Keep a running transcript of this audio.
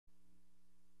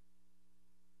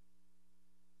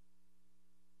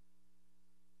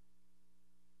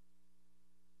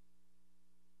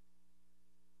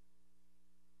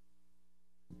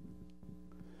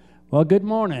Well, good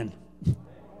morning.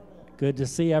 Good to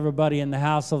see everybody in the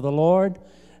house of the Lord.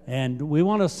 And we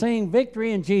want to sing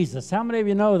Victory in Jesus. How many of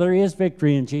you know there is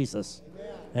victory in Jesus?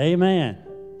 Amen. Amen.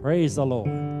 Praise the Lord.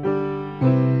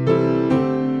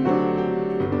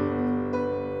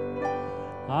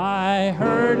 I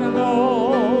heard an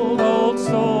old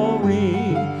story,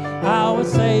 how a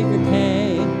Savior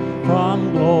came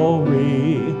from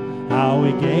glory, how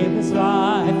he gave his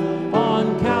life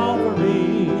on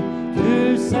Calvary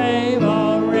to save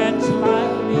a wretch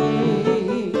like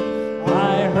me.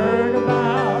 I heard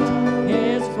about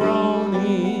his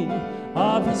groaning,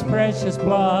 of his precious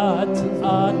blood's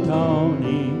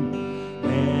atoning.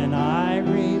 And I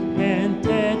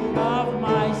repented of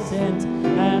my sins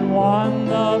and won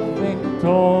the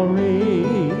victory.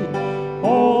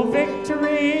 Oh,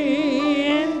 victory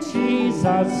in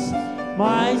Jesus,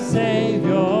 my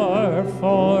Savior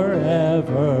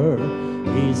forever.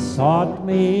 He sought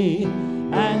me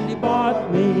and he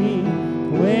bought me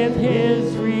with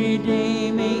his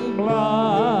redeeming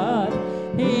blood.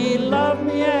 He loved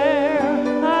me ere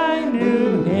I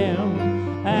knew him,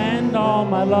 and all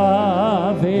my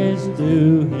love is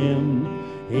due him.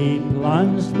 He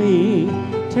plunged me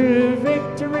to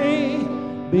victory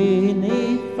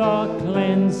beneath the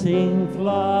cleansing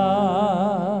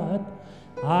flood.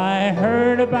 I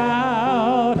heard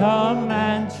about a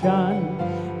mansion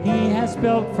he has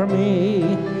built for me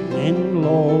in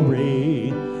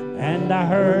glory, and I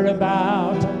heard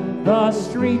about the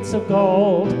streets of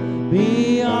gold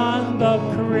beyond the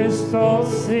crystal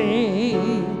sea,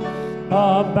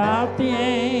 about the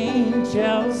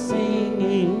angels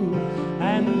singing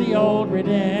and the old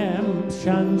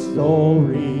redemption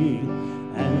story.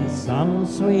 And some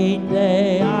sweet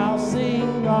day I'll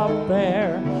sing up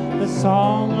there the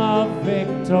song of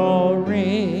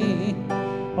victory.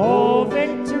 Oh,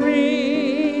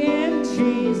 victory in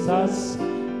Jesus,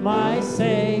 my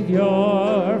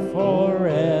Savior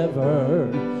forever.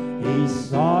 He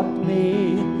sought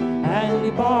me and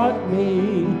he bought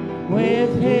me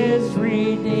with his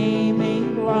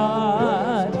redeeming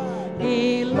blood.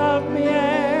 He loved me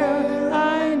ere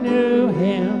I knew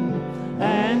him,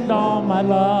 and all my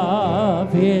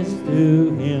love is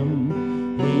due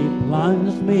him. He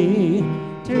plunged me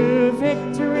to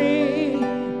victory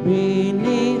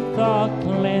beneath the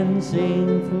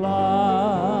cleansing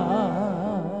flood.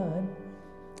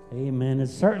 Amen. And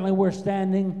certainly we're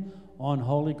standing on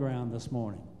holy ground this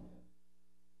morning.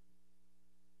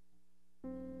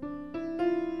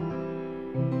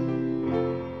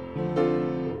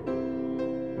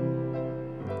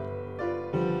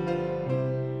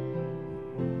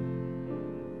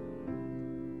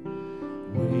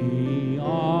 We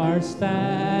are standing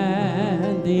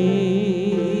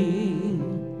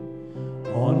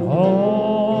on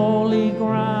holy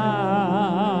ground,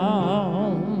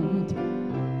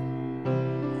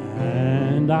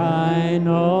 and I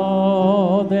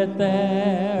know that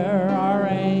there are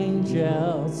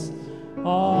angels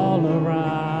all around.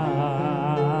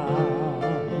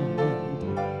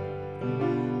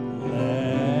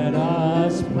 Let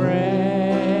us praise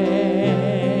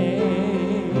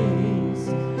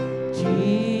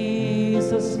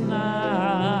Jesus now.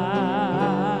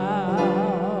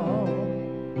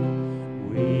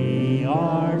 We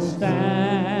are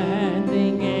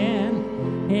standing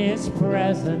in his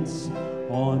presence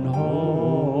on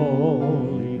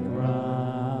holy ground.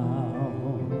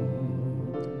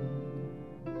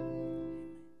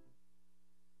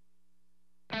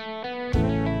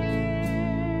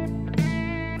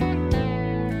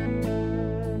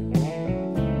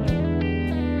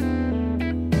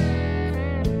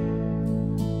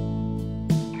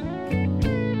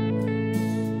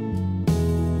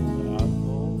 I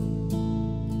know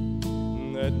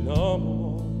that no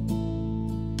one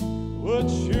would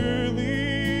surely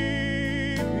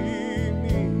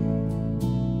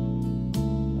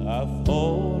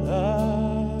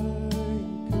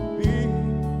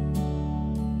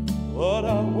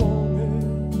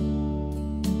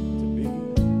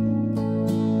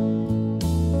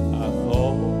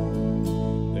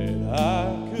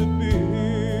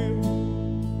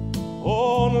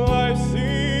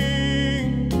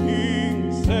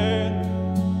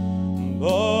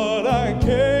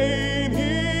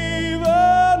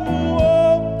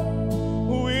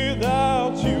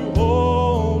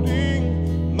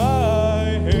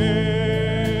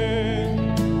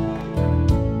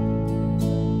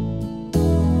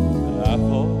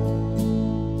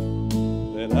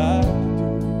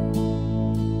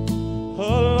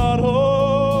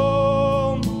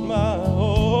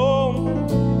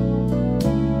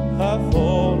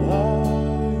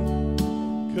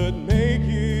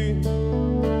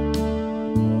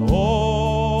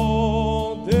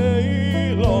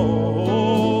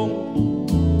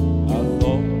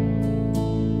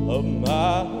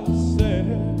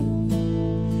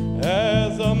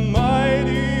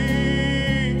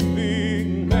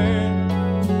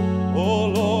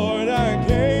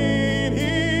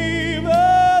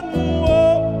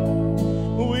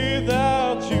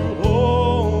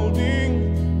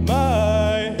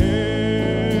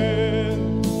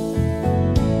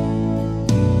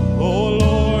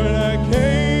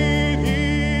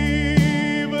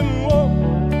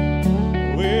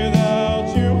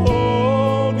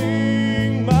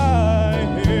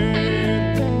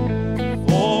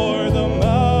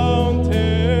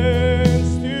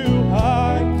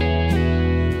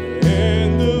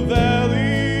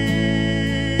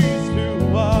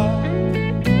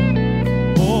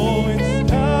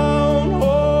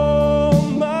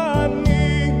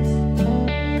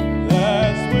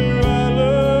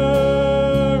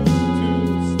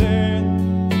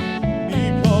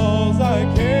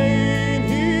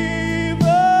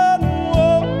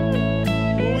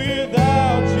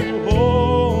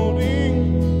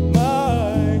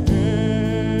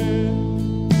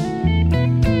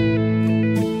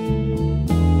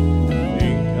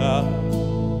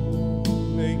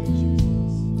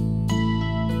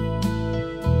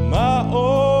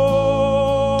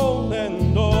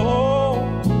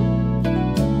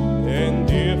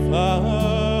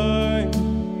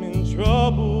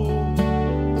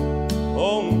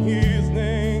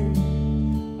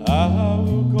I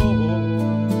will go.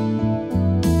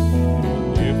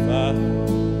 If I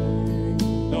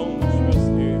don't trust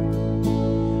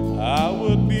Him, I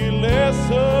would be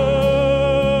less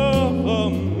of a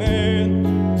man,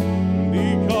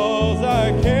 because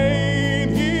I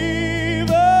can't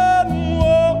even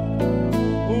walk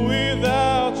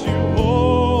without you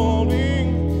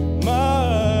holding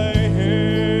my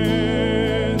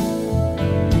hand.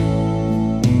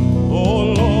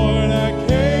 Oh Lord, I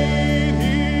can't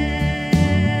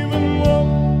even walk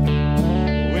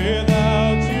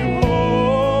without you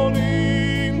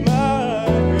holding my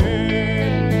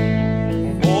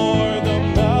hand. For the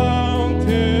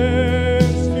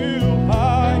mountains too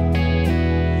high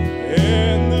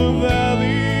and the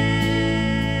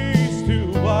valleys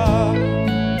too wide.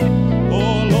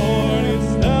 Oh Lord,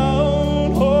 it's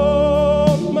down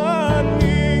on my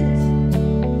knees.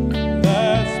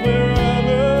 That's where I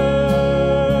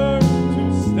learn to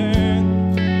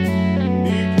stand,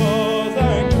 because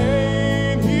I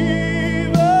can't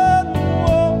even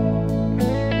walk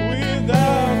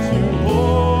without you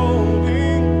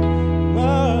holding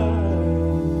my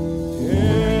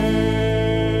hand.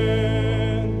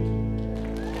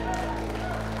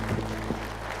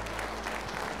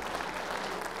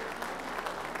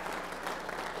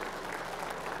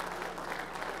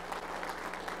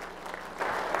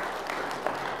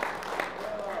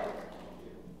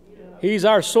 He's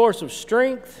our source of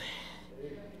strength.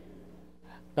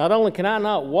 Not only can I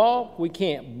not walk, we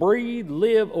can't breathe,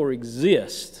 live, or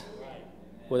exist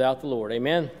without the Lord.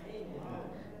 Amen?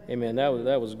 Amen.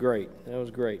 That was great. That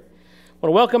was great. I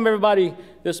want to welcome everybody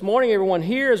this morning, everyone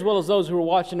here, as well as those who are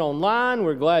watching online.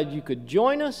 We're glad you could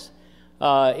join us.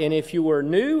 And if you were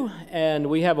new, and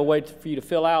we have a way for you to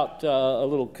fill out a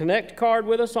little Connect card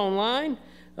with us online,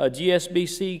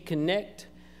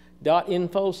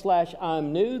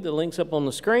 gsbcconnect.info/I'm new. The link's up on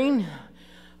the screen.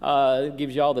 It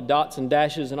gives you all the dots and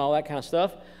dashes and all that kind of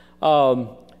stuff.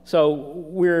 So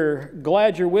we're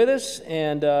glad you're with us,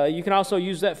 and you can also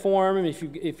use that form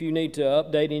if you need to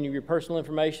update any of your personal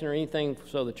information or anything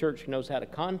so the church knows how to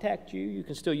contact you. You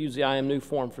can still use the I Am New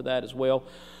form for that as well.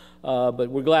 But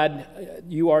we're glad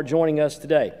you are joining us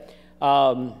today.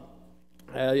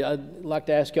 I'd like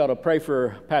to ask y'all to pray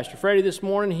for Pastor Freddie this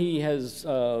morning. He has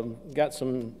got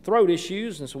some throat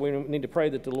issues, and so we need to pray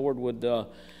that the Lord would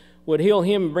heal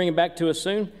him and bring him back to us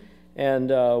soon. And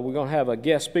we're going to have a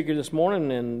guest speaker this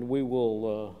morning, and we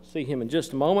will see him in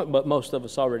just a moment, but most of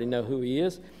us already know who he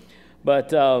is.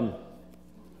 But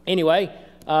anyway,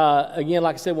 again,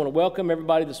 like I said, I want to welcome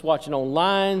everybody that's watching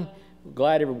online. We're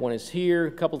glad everyone is here.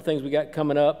 A couple of things we got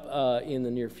coming up in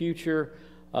the near future.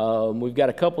 We've got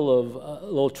a couple of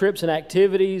little trips and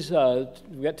activities.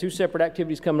 We've got two separate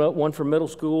activities coming up, one for middle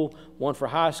school, one for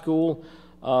high school.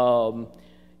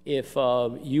 If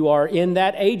you are in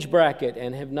that age bracket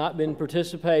and have not been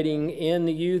participating in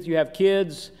the youth, you have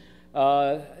kids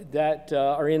that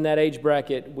are in that age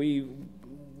bracket,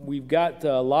 we've got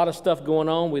a lot of stuff going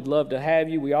on. We'd love to have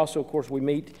you. We also, of course, we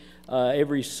meet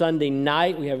every Sunday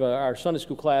night. We have our Sunday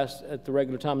school class at the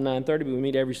regular time, 9:30, but we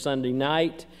meet every Sunday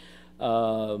night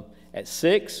at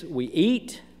 6. We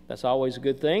eat. That's always a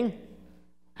good thing.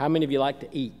 How many of you like to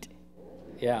eat?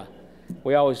 Yeah.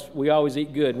 We always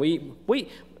eat good. We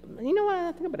you know what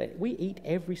I think about it? We eat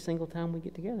every single time we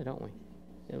get together, don't we?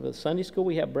 With Sunday school,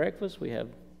 we have breakfast. I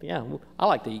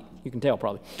like to eat. You can tell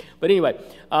probably. But anyway,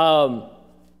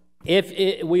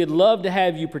 we'd love to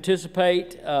have you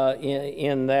participate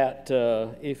in that.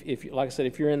 If like I said,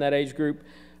 if you're in that age group,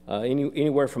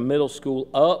 anywhere from middle school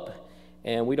up,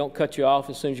 and we don't cut you off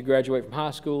as soon as you graduate from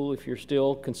high school. If you're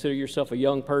still consider yourself a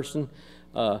young person,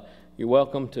 you're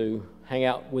welcome to hang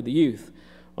out with the youth.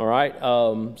 All right.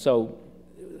 So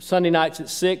Sunday nights at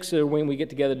 6 are when we get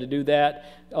together to do that.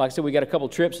 Like I said, we got a couple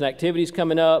trips and activities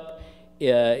coming up.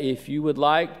 If you would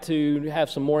like to have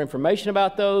some more information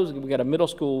about those, we got a middle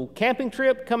school camping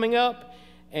trip coming up,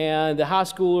 and the high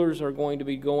schoolers are going to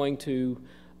be going to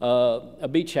a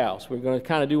beach house. We're going to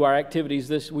kind of do our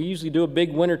activities. We usually do a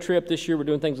big winter trip. This year we're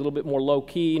doing things a little bit more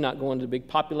low-key, not going to big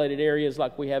populated areas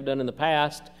like we have done in the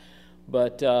past.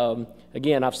 But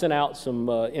again, I've sent out some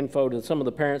info to some of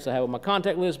the parents I have on my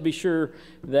contact list. Be sure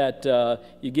that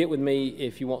you get with me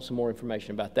if you want some more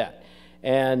information about that.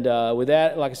 And with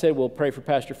that, like I said, we'll pray for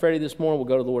Pastor Freddie this morning. We'll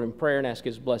go to the Lord in prayer and ask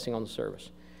His blessing on the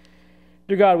service.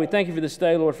 Dear God, we thank you for this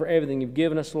day, Lord, for everything you've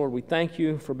given us. Lord, we thank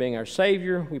you for being our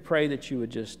Savior. We pray that you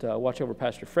would just watch over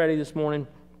Pastor Freddie this morning.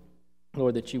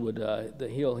 Lord, that you would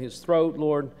heal his throat,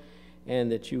 Lord,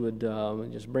 and that you would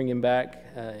just bring him back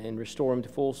and restore him to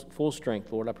full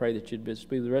strength, Lord. I pray that you'd be with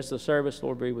the rest of the service,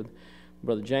 Lord, be with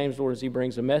Brother James, Lord, as he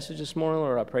brings a message this morning,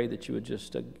 Lord, I pray that you would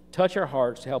just touch our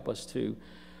hearts to help us to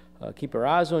keep our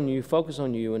eyes on you, focus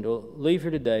on you, and to leave here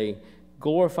today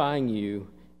glorifying you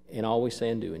in all we say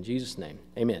and do. In Jesus' name,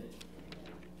 amen.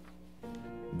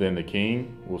 Then the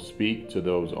king will speak to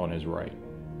those on his right.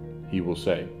 He will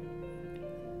say,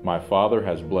 "My Father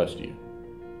has blessed you.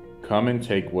 Come and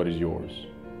take what is yours.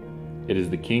 It is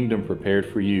the kingdom prepared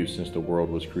for you since the world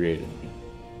was created.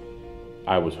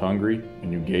 I was hungry,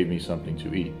 and you gave me something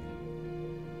to eat.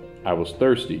 I was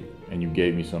thirsty, and you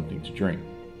gave me something to drink.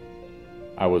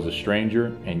 I was a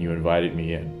stranger, and you invited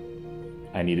me in.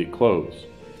 I needed clothes,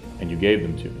 and you gave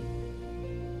them to me.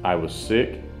 I was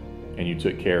sick, and you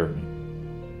took care of me.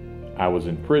 I was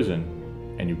in prison,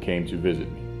 and you came to visit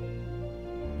me."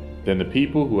 Then the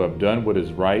people who have done what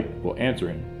is right will answer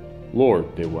him,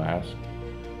 "Lord," they will ask,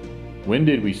 "when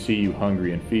did we see you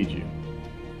hungry and feed you?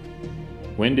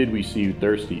 When did we see you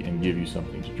thirsty and give you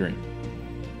something to drink?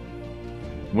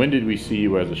 When did we see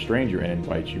you as a stranger and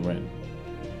invite you in?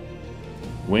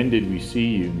 When did we see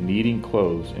you needing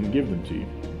clothes and give them to you?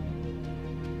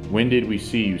 When did we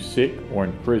see you sick or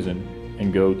in prison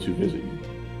and go to visit you?"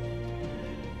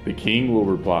 The king will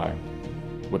reply,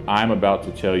 "What I am about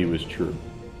to tell you is true.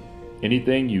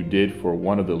 Anything you did for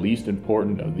one of the least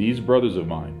important of these brothers of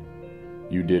mine,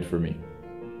 you did for me."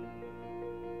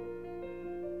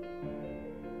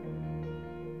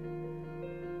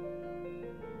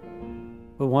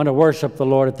 We want to worship the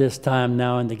Lord at this time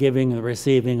now in the giving and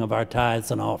receiving of our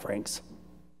tithes and offerings.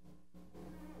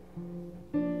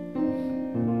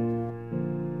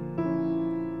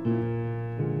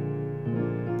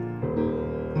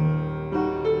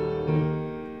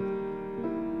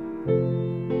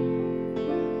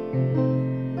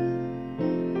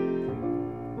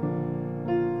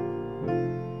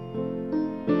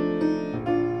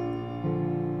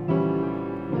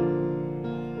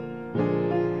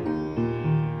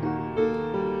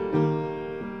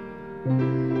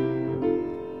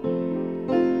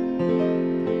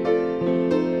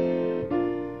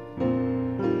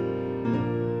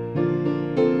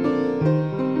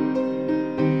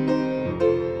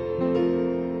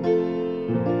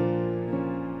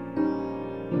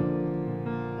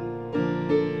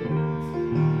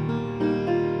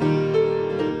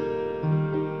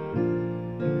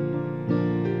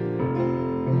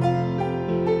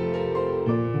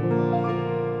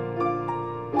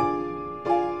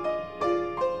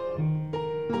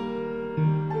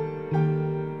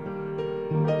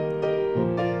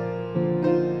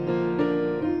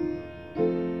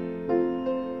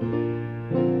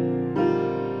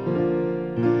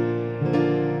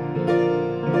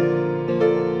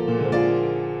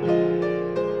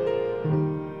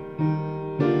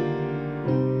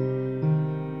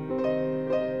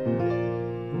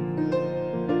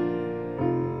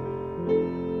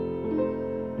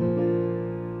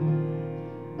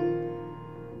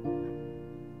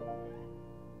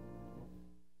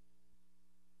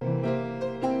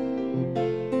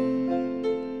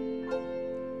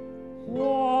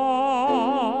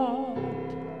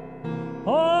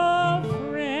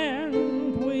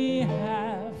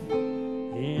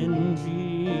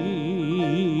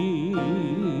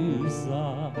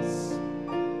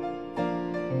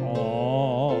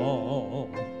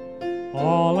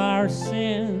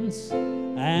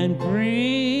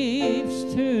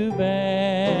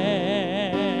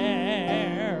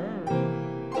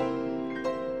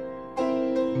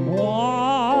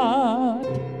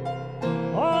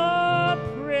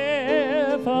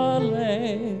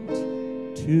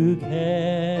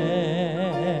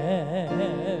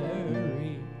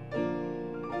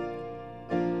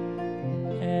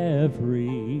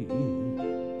 Every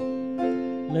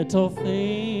little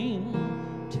thing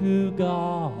to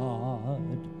God,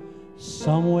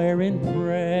 somewhere in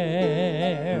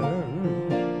prayer.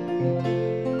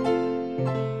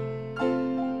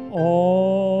 Oh,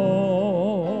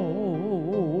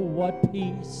 what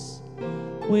peace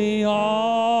we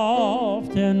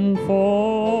often forfeit,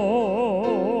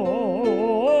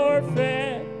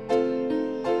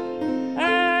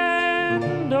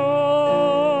 and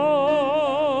oh,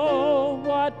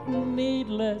 what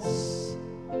needless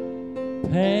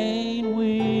pain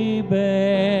we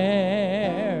bear.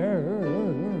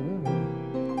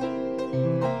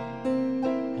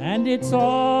 And it's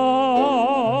all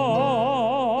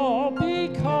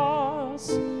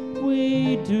because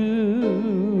we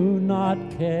do not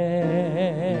carry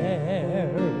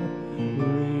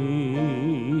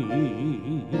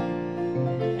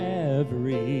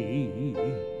every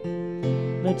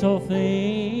little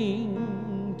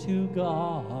thing to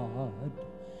God,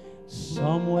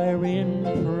 somewhere in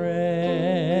prayer.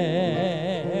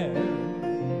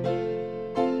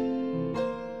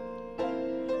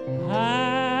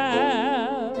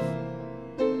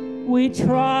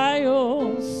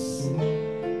 trials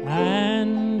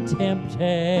and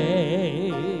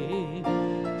temptations.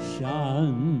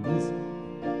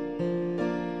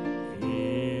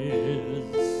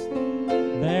 Is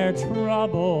there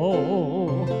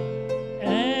trouble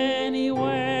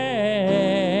anywhere?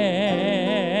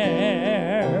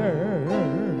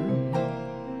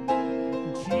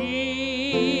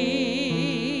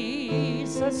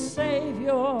 Jesus,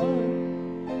 Savior,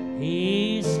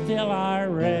 He's still our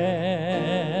refuge.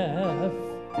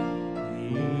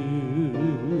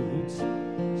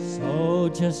 So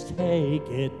just take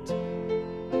it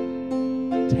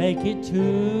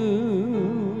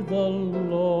to the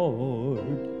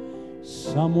Lord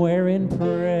somewhere in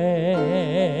prayer.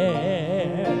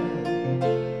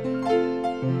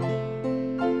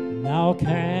 Now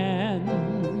can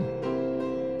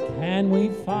we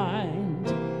find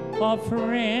a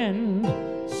friend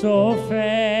so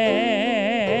faithful,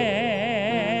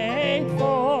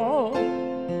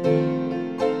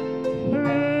 who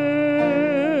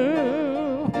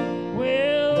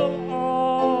will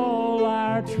all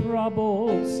our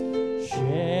troubles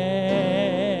share?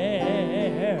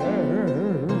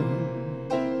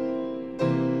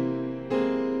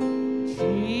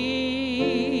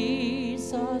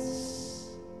 Jesus,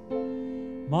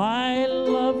 my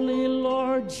lovely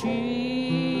Lord Jesus,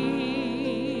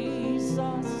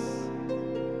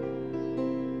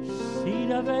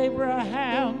 seed of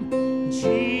Abraham,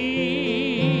 Jesus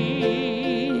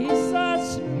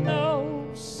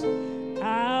knows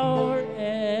our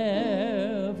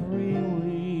every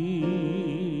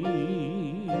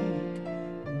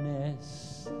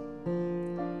weakness.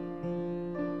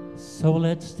 So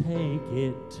let's take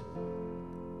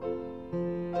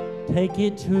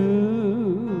it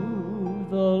to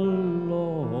the Lord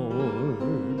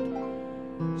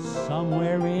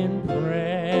somewhere in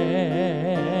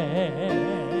prayer.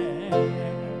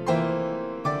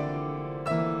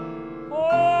 Oh,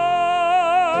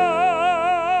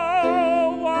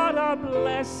 what a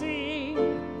blessing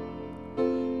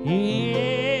He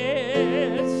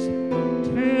is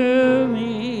to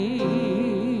me.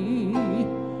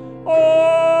 Oh,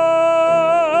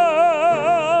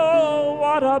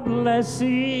 what a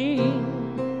blessing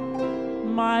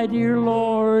my dear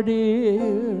Lord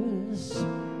is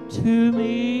to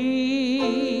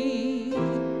me.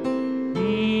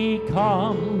 He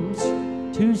comes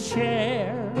to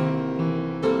share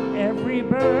every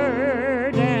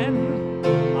burden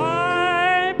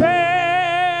I bear.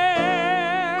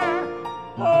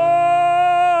 Oh,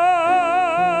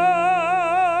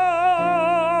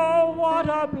 what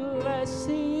a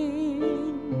blessing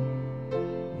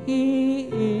He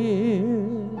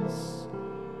is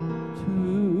to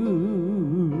me.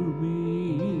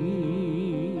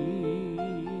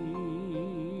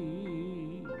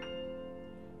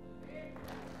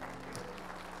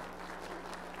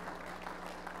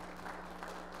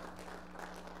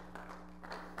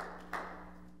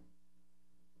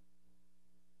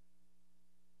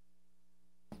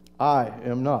 I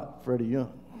am not Freddie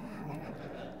Young.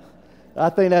 I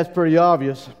think that's pretty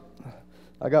obvious.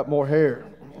 I got more hair.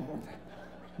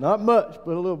 Not much,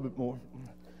 but a little bit more.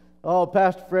 Oh,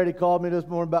 Pastor Freddie called me this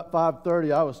morning about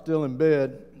 5:30. I was still in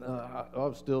bed. I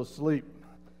was still asleep.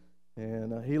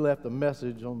 And he left a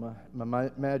message on my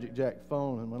Magic Jack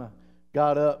phone. And when I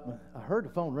got up, I heard the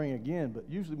phone ring again. But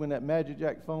usually when that Magic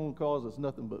Jack phone calls, it's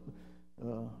nothing but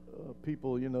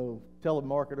people,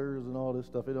 telemarketers and all this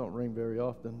stuff. It don't ring very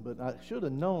often. But I should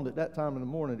have known at that time in the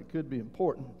morning it could be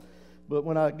important. But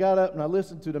when I got up and I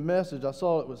listened to the message, I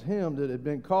saw it was him that had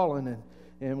been calling.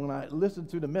 And when I listened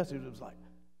to the message, it was like,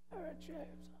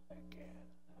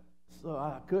 so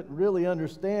I couldn't really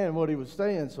understand what he was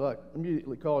saying, so I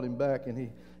immediately called him back,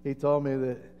 and he told me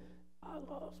that I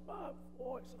lost my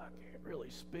voice, I can't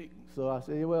really speak. So I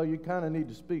said, well, you kind of need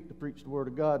to speak to preach the Word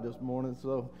of God this morning.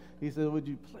 So he said, would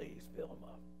you please fill my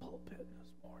pulpit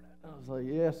this morning? I was like,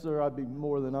 yes, sir, I'd be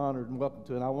more than honored and welcome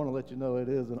to it. And I want to let you know it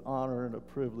is an honor and a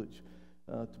privilege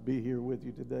to be here with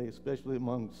you today, especially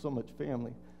among so much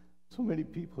family, so many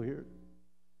people here.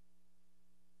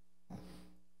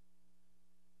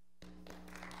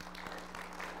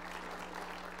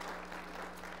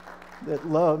 That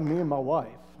love me and my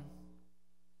wife.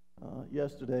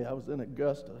 Yesterday I was in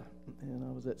Augusta, and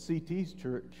I was at CT's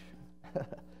church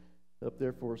up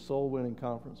there for a soul winning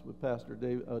conference with Dr.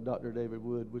 David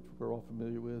Wood, which we're all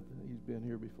familiar with. He's been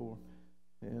here before.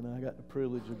 And I got the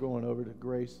privilege of going over to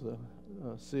Grace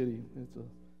City.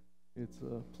 It's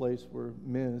a place where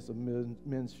it's a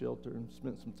men's shelter, and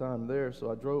spent some time there. So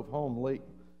I drove home late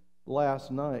last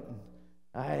night.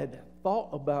 I had thought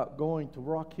about going to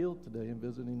Rock Hill today and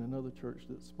visiting another church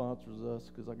that sponsors us,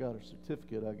 because I got a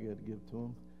certificate I got to give to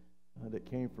them that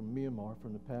came from Myanmar,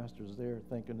 from the pastors there,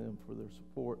 thanking them for their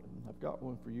support. And I've got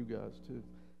one for you guys too.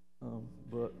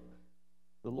 But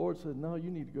the Lord said, no,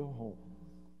 you need to go home.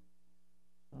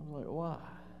 I was like, why?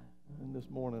 And this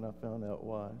morning I found out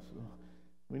why. So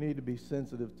we need to be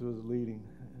sensitive to His leading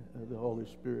of the Holy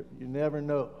Spirit. You never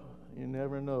know. You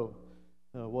never know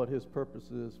what His purpose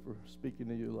is for speaking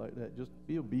to you like that. Just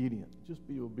be obedient. Just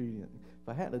be obedient. If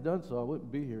I hadn't done so, I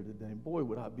wouldn't be here today. Boy,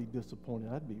 would I be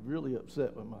disappointed. I'd be really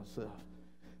upset with myself.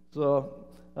 So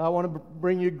I want to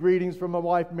bring you greetings from my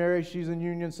wife, Mary. She's in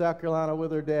Union, South Carolina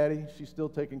with her daddy. She's still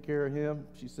taking care of him.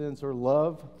 She sends her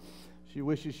love. She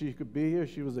wishes she could be here.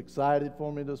 She was excited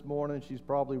for me this morning. She's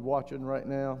probably watching right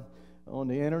now on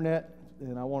the internet.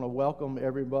 And I want to welcome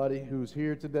everybody who's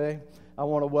here today. I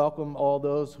want to welcome all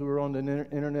those who are on the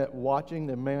internet watching.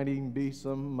 There might even be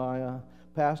some of my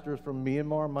pastors from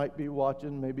Myanmar might be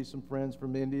watching, maybe some friends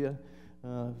from India.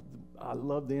 I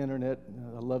love the internet.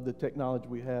 I love the technology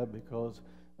we have, because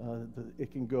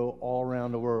it can go all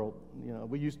around the world. You know,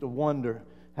 we used to wonder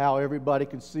how everybody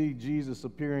could see Jesus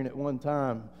appearing at one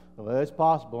time. Well, it's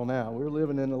possible now. We're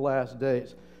living in the last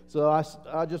days. So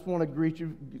I just want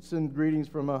to send greetings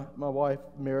from my wife,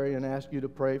 Mary, and ask you to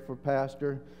pray for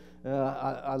Pastor.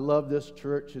 I love this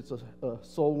church. It's a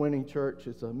soul-winning church.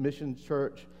 It's a mission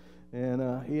church.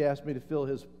 And he asked me to fill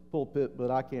his pulpit,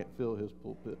 but I can't fill his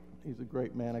pulpit. He's a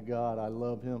great man of God. I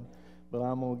love him. But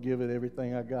I'm going to give it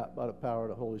everything I got by the power of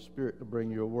the Holy Spirit to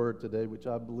bring you a word today, which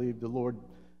I believe the Lord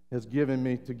has given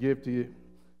me to give to you.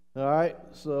 All right?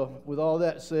 So with all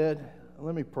that said,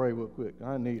 let me pray real quick.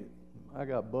 I need it. I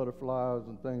got butterflies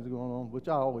and things going on, which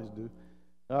I always do.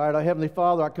 All right, our Heavenly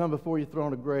Father, I come before your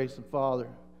throne of grace, and Father,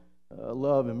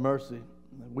 love and mercy.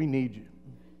 We need you.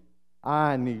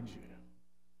 I need you.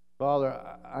 Father,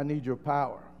 I need your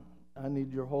power. I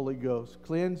need your Holy Ghost.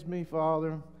 Cleanse me,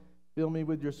 Father. Fill me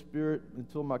with your Spirit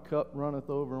until my cup runneth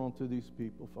over onto these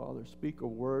people, Father. Speak a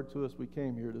word to us. We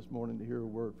came here this morning to hear a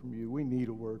word from you. We need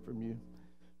a word from you.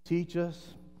 Teach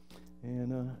us,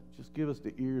 and just give us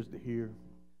the ears to hear,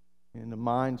 and the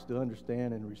minds to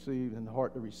understand and receive, and the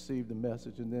heart to receive the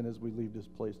message. And then as we leave this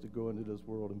place, to go into this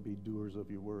world and be doers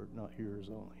of your word, not hearers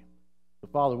only. So,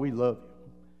 Father, we love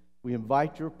you. We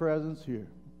invite your presence here.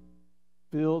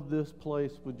 Fill this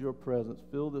place with your presence.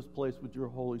 Fill this place with your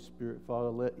Holy Spirit, Father.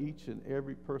 Let each and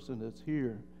every person that's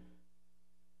here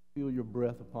feel your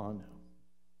breath upon them.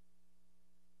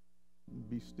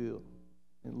 Be still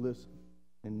and listen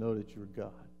and know that you're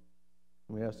God.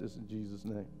 And we ask this in Jesus'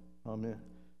 name. Amen.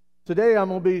 Today I'm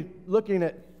going to be looking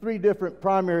at 3 different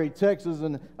primary texts,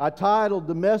 and I titled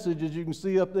the message, as you can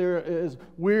see up there, is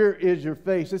Where is Your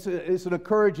Face? It's an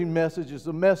encouraging message. It's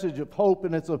a message of hope,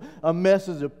 and it's a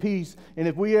message of peace. And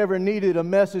if we ever needed a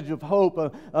message of hope,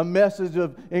 a message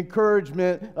of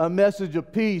encouragement, a message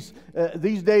of peace,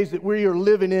 these days that we are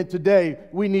living in today,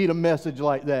 we need a message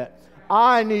like that.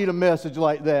 I need a message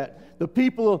like that. The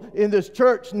people in this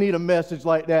church need a message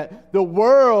like that. The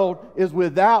world is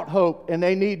without hope, and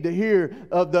they need to hear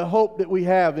of the hope that we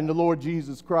have in the Lord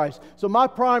Jesus Christ. So my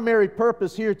primary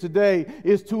purpose here today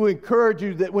is to encourage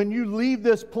you that when you leave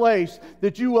this place,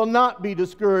 that you will not be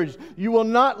discouraged. You will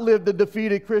not live the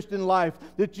defeated Christian life,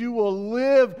 that you will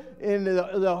live in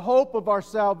the hope of our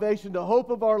salvation, the hope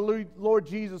of our Lord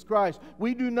Jesus Christ.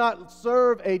 We do not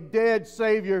serve a dead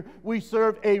Savior. We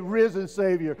serve a risen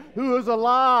Savior who is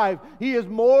alive. He is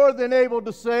more than able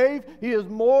to save. He is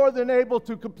more than able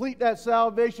to complete that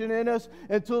salvation in us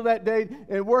until that day,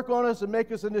 and work on us and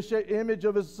make us in the image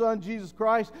of His Son, Jesus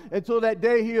Christ, until that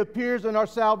day He appears and our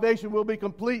salvation will be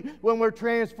complete when we're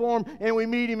transformed and we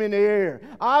meet Him in the air.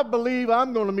 I believe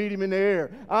I'm going to meet Him in the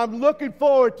air. I'm looking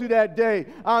forward to that day.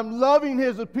 I'm loving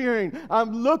His appearing.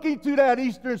 I'm looking to that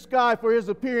eastern sky for His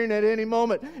appearing at any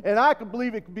moment. And I can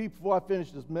believe it could be before I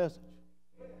finish this message.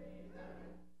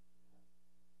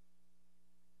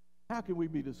 How can we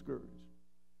be discouraged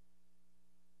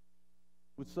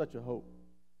with such a hope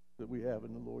that we have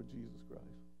in the Lord Jesus Christ?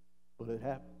 But it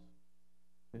happens.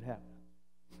 It happens.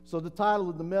 So the title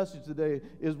of the message today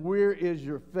is Where is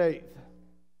Your Faith?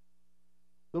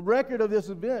 The record of this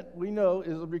event, we know,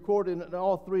 is recorded in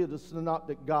all 3 of the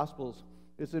synoptic Gospels.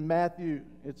 It's in Matthew,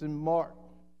 it's in Mark,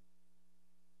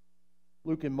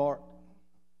 Luke and Mark.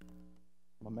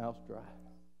 My mouth's dry.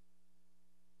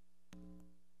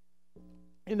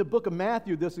 In the book of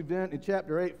Matthew, this event in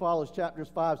chapter 8 follows chapters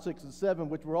 5, 6, and 7,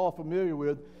 which we're all familiar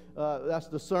with. That's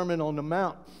the Sermon on the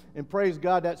Mount. And praise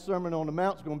God, that Sermon on the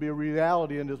Mount is going to be a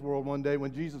reality in this world one day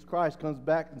when Jesus Christ comes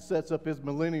back and sets up his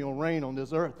millennial reign on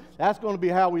this earth. That's going to be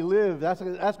how we live. That's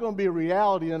going to be a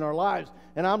reality in our lives.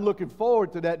 And I'm looking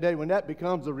forward to that day when that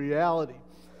becomes a reality.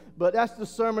 But that's the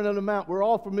Sermon on the Mount. We're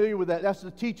all familiar with that. That's the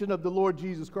teaching of the Lord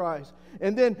Jesus Christ.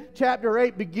 And then chapter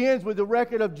 8 begins with the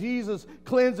record of Jesus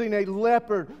cleansing a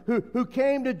leper who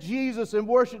came to Jesus and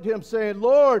worshiped him, saying,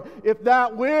 Lord, if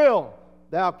thou will,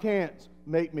 thou canst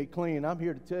make me clean. I'm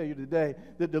here to tell you today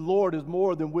that the Lord is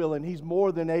more than willing. He's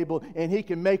more than able, and he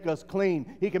can make us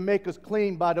clean. He can make us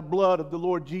clean by the blood of the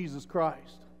Lord Jesus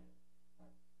Christ.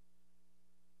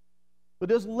 But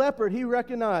this leopard, he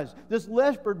recognized. This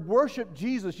leopard worshiped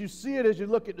Jesus. You see it as you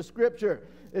look at the Scripture.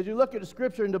 As you look at the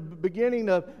Scripture in the beginning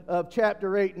of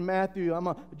chapter 8 in Matthew, I'm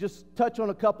going to just touch on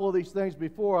a couple of these things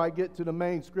before I get to the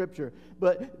main Scripture.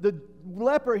 But the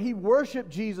leopard, he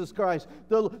worshiped Jesus Christ.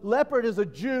 The leopard is a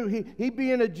Jew. He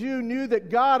being a Jew, knew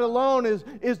that God alone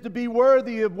is to be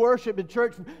worthy of worship in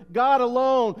church. God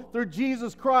alone, through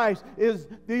Jesus Christ, is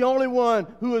the only one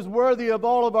who is worthy of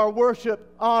all of our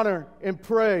worship, honor, and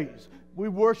praise. We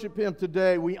worship him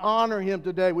today. We honor him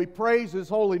today. We praise his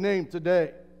holy name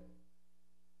today.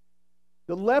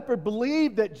 The leopard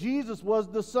believed that Jesus was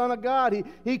the Son of God.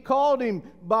 He called him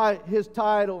by his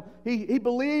title. He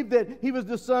believed that he was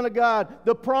the Son of God,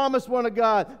 the promised one of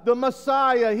God, the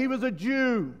Messiah. He was a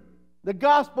Jew. The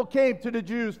gospel came to the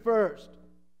Jews first.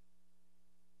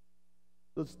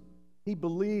 He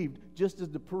believed, just as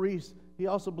the priests, he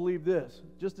also believed this,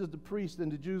 just as the priests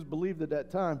and the Jews believed at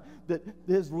that time, that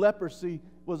his leprosy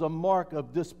was a mark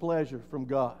of displeasure from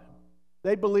God.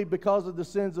 They believed because of the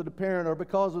sins of the parent or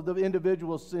because of the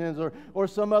individual sins or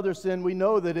some other sin. We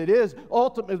know that it is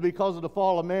ultimately because of the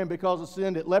fall of man, because of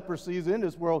sin, that leprosy is in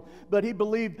this world. But he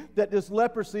believed that this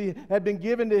leprosy had been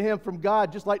given to him from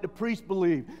God, just like the priest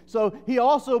believed. So he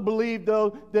also believed,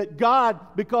 though, that God,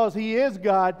 because he is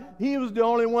God, he was the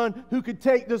only one who could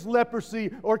take this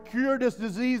leprosy or cure this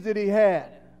disease that he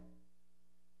had.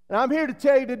 And I'm here to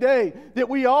tell you today that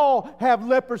we all have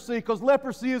leprosy, because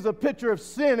leprosy is a picture of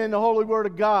sin in the Holy Word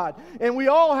of God. And we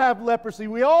all have leprosy.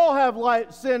 We all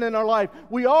have sin in our life.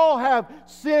 We all have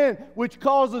sin which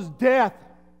causes death,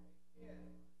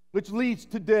 which leads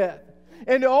to death.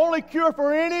 And the only cure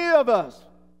for any of us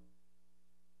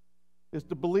is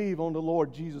to believe on the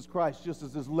Lord Jesus Christ, just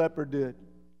as this leper did,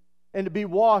 and to be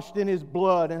washed in his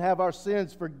blood and have our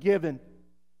sins forgiven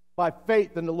by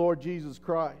faith in the Lord Jesus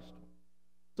Christ.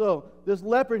 So this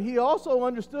leopard, he also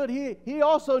understood, he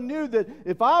also knew that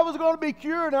if I was going to be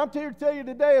cured, and I'm here to tell you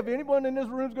today, if anyone in this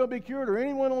room is going to be cured, or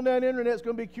anyone on that internet is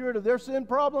going to be cured of their sin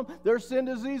problem, their sin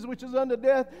disease, which is unto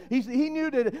death, he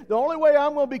knew that the only way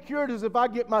I'm going to be cured is if I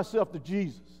get myself to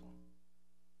Jesus.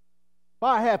 If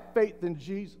I have faith in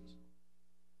Jesus.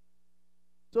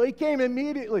 So he came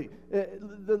immediately.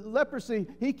 The leprosy,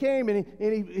 he came and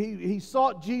he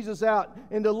sought Jesus out.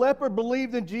 And the leper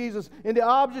believed in Jesus. And the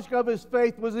object of his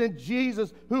faith was in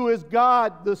Jesus, who is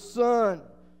God the Son.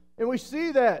 And we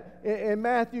see that in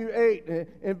Matthew 8.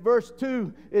 In verse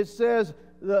 2, it says,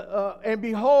 and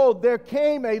behold, there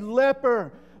came a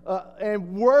leper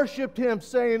and worshipped him,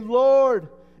 saying, Lord,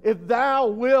 if thou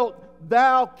wilt,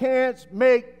 thou canst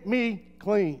make me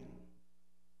clean.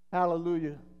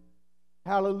 Hallelujah.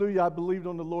 Hallelujah, I believed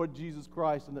on the Lord Jesus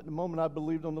Christ. And at the moment I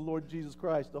believed on the Lord Jesus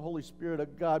Christ, the Holy Spirit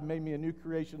of God made me a new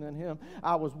creation in him.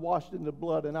 I was washed in the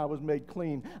blood and I was made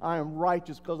clean. I am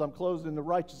righteous because I'm clothed in the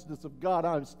righteousness of God.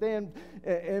 I stand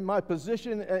in my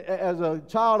position as a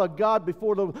child of God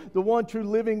before the one true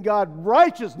living God,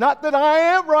 righteous. Not that I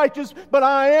am righteous, but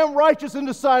I am righteous in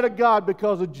the sight of God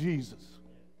because of Jesus.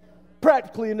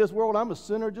 Practically in this world, I'm a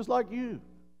sinner just like you.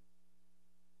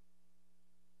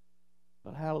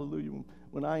 But hallelujah,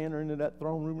 when I enter into that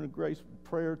throne room of grace with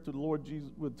prayer to the Lord Jesus,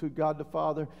 to God the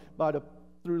Father,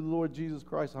 through the Lord Jesus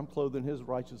Christ, I'm clothed in his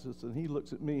righteousness. And he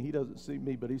looks at me, he doesn't see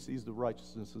me, but he sees the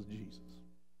righteousness of Jesus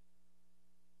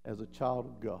as a child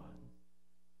of God.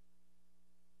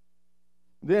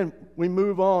 Then we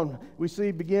move on. We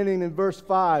see beginning in verse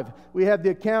 5, we have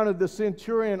the account of the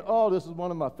centurion. Oh, this is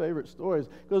one of my favorite stories,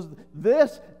 because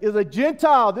this is a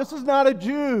Gentile. This is not a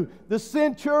Jew. The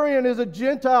centurion is a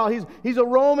Gentile. He's a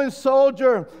Roman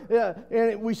soldier.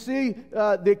 And we see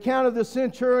the account of the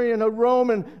centurion, a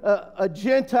Roman, a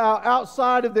Gentile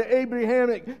outside of the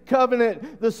Abrahamic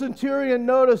covenant. The centurion,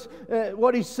 notice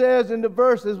what he says in the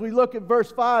verse as we look at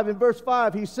verse 5. In verse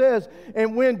 5, he says,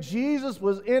 and when Jesus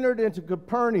was entered into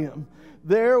Capernaum,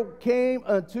 there came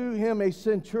unto him a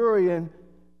centurion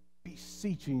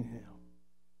beseeching him.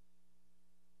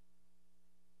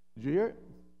 Did you hear it?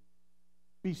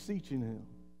 Beseeching him.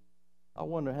 I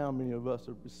wonder how many of us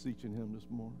are beseeching him this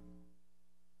morning.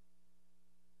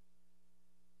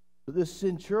 But this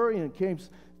centurion came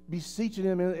beseeching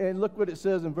him, and look what it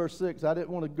says in verse 6. I didn't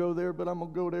want to go there, but I'm going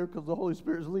to go there because the Holy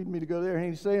Spirit is leading me to go there. And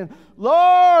he's saying,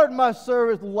 Lord, my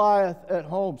servant lieth at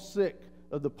home sick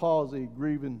of the palsy,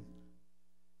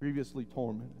 grievously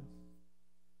tormented.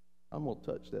 I'm going to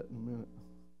touch that in a minute.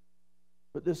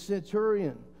 But the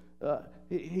centurion,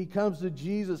 he comes to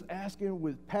Jesus asking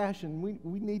with passion.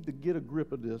 We need to get a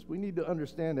grip of this. We need to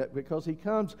understand that, because he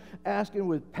comes asking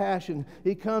with passion.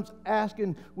 He comes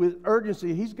asking with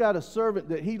urgency. He's got a servant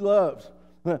that he loves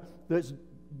that's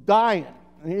dying.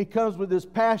 And he comes with this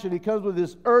passion. He comes with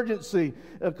this urgency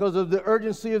because of the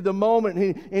urgency of the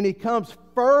moment. And he comes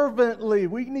fervently.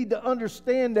 We need to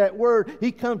understand that word.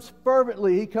 He comes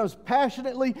fervently. He comes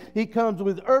passionately. He comes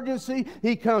with urgency.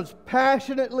 He comes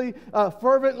passionately,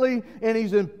 fervently. And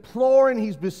he's imploring,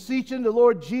 he's beseeching the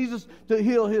Lord Jesus to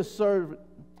heal his servant.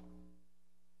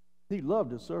 He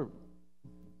loved his servant.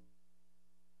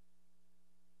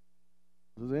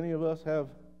 Does any of us have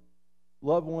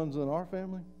loved ones in our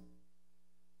family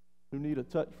who need a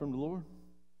touch from the Lord?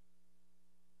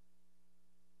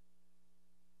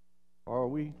 Or are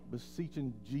we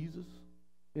beseeching Jesus,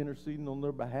 interceding on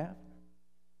their behalf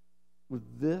with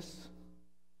this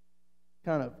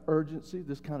kind of urgency,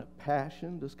 this kind of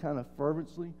passion, this kind of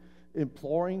fervency,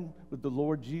 imploring with the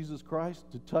Lord Jesus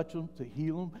Christ to touch them, to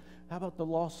heal them? How about the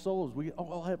lost souls? We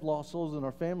all have lost souls in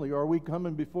our family. Are we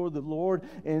coming before the Lord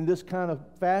in this kind of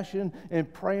fashion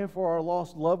and praying for our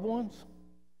lost loved ones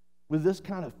with this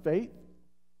kind of faith?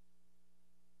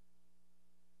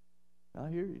 I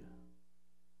hear you.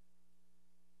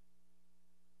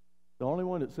 The only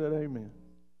one that said amen,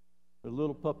 the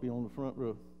little puppy on the front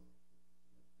row.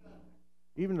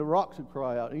 Even the rocks would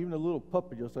cry out. Even the little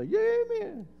puppy will say, yeah,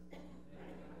 amen.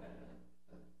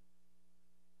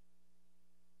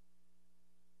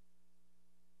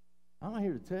 I'm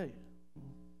here to tell you,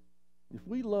 if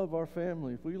we love our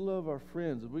family, if we love our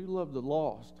friends, if we love the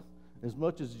lost as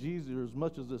much as Jesus, or as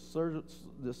much as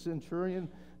the centurion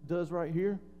does right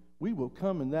here, we will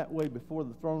come in that way before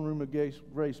the throne room of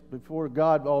grace, before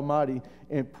God Almighty,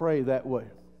 and pray that way.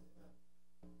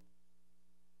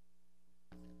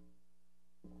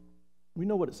 We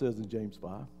know what it says in James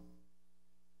 5.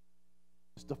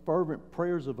 It's the fervent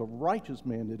prayers of a righteous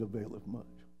man that availeth much.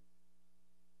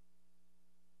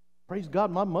 Praise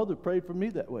God, my mother prayed for me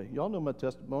that way. Y'all know my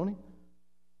testimony.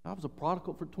 I was a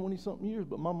prodigal for 20-something years,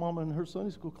 but my mama and her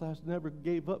Sunday school class never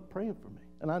gave up praying for me.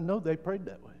 And I know they prayed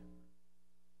that way.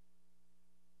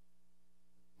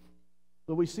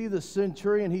 So we see the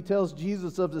centurion, he tells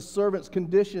Jesus of the servant's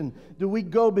condition. Do we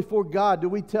go before God? Do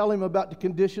we tell him about the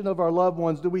condition of our loved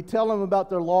ones? Do we tell him about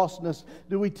their lostness?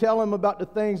 Do we tell him about the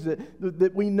things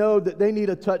that we know that they need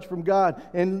a touch from God?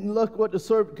 And look what the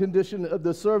servant condition of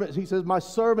the servant. He says, my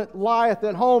servant lieth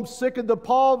at home, sick of the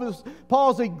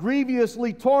palsy,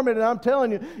 grievously tormented. And I'm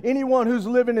telling you, anyone who's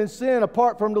living in sin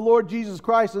apart from the Lord Jesus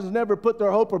Christ has never put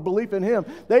their hope or belief in him.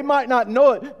 They might not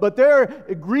know it, but they're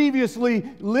grievously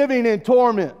living in torment.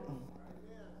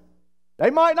 They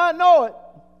might not know it.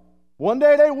 One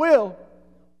day they will.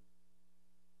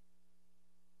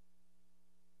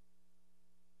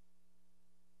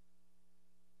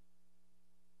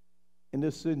 And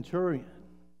this centurion,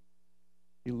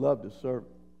 he loved his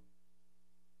servant.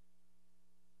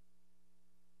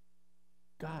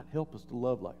 God, help us to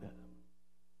love like that.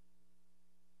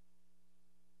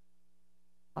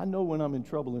 I know when I'm in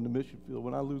trouble in the mission field,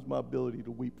 when I lose my ability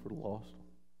to weep for the lost.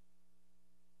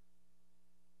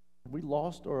 Have we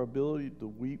lost our ability to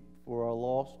weep for our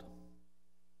lost?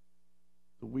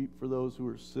 To weep for those who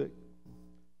are sick?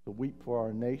 To weep for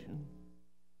our nation?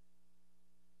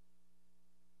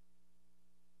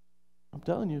 I'm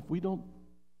telling you, if we don't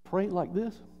pray like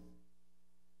this,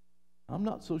 I'm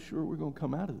not so sure we're going to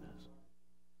come out of this.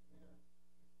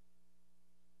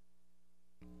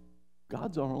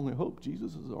 God's our only hope.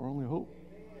 Jesus is our only hope.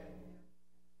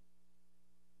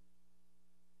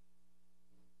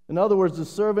 In other words, the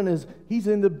servant he's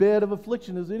in the bed of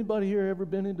affliction. Has anybody here ever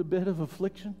been in the bed of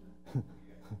affliction?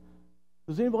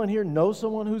 Does anyone here know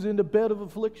someone who's in the bed of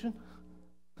affliction?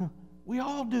 We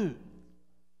all do.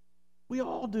 We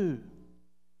all do.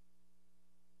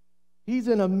 He's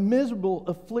in a miserable,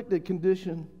 afflicted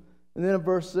condition. And then in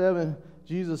verse 7,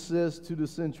 Jesus says to the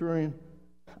centurion,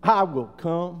 I will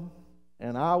come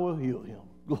and I will heal him.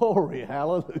 Glory,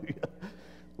 hallelujah.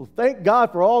 Well, thank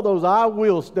God for all those I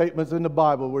will statements in the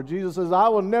Bible where Jesus says, I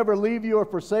will never leave you or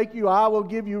forsake you. I will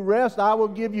give you rest. I will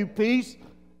give you peace.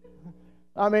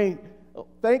 I mean,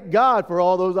 Thank God for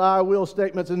all those I will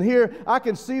statements. And here I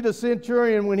can see the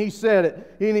centurion when he said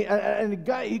it. And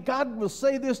God will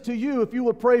say this to you if you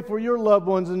will pray for your loved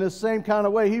ones in this same kind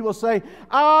of way. He will say,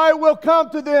 I will come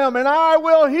to them and I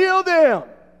will heal them.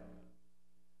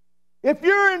 If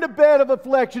you're in the bed of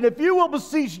affliction, if you will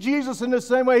beseech Jesus in the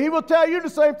same way, He will tell you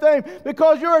the same thing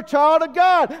because you're a child of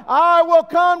God. I will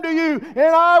come to you and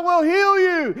I will heal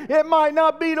you. It might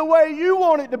not be the way you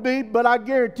want it to be, but I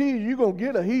guarantee you, you're going to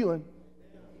get a healing.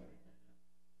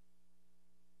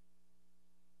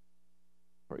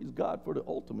 Praise God for the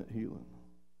ultimate healing.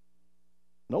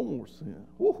 No more sin.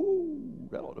 Woohoo!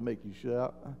 That ought to make you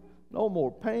shout. No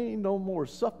more pain, no more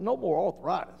suffering, no more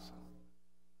arthritis.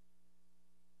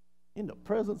 In the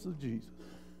presence of Jesus.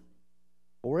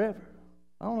 Forever.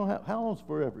 I don't know how long's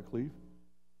forever, Cleve?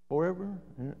 Forever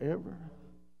and ever.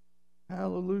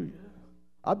 Hallelujah.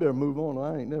 I better move on.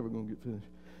 I ain't never going to get finished.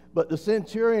 But the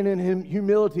centurion in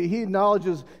humility, he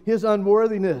acknowledges his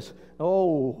unworthiness.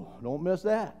 Oh, don't miss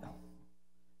that.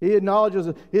 He acknowledges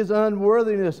his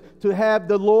unworthiness to have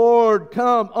the Lord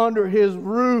come under his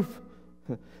roof.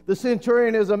 The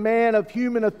centurion is a man of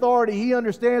human authority. He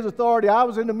understands authority. I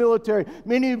was in the military.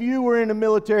 Many of you were in the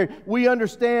military. We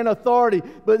understand authority.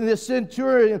 But in this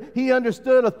centurion, he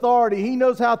understood authority. He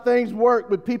knows how things work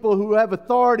with people who have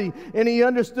authority. And he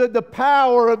understood the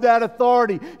power of that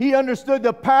authority. He understood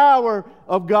the power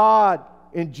of God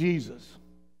in Jesus.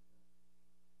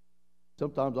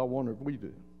 Sometimes I wonder if we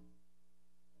do.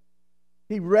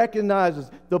 He recognizes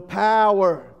the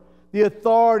power, the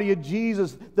authority of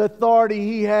Jesus, the authority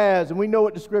He has. And we know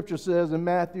what the Scripture says in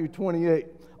Matthew 28.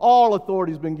 All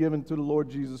authority has been given to the Lord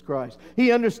Jesus Christ.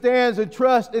 He understands and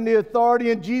trusts in the authority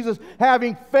in Jesus,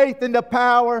 having faith in the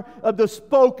power of the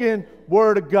spoken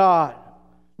Word of God.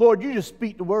 Lord, you just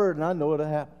speak the Word and I know it'll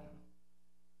happen.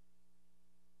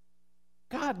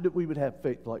 God, that we would have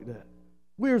faith like that.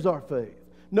 Where's our faith?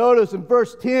 Notice in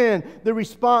verse 10, the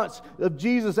response of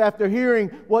Jesus after hearing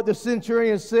what the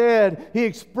centurion said. He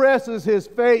expresses his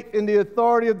faith in the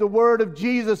authority of the word of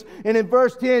Jesus. And in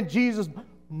verse 10, Jesus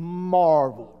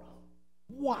marveled.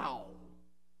 Wow.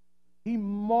 He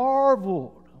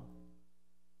marveled.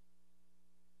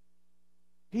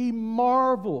 He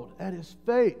marveled at his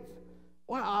faith.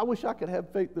 Wow, I wish I could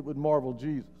have faith that would marvel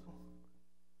Jesus.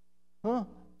 Huh?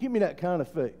 Give me that kind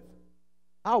of faith.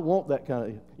 I want that kind of,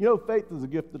 you know, faith is a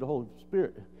gift of the Holy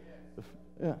Spirit.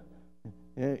 Yeah.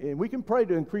 And we can pray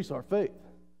to increase our faith.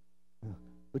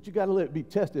 But you got to let it be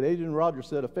tested. Adrian Rogers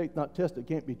said, a faith not tested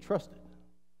can't be trusted.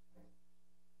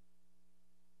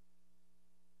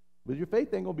 But your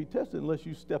faith ain't going to be tested unless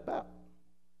you step out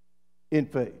in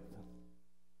faith.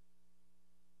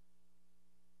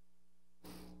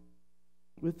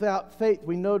 Without faith,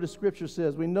 we know the Scripture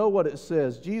says, we know what it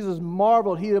says. Jesus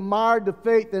marveled, he admired the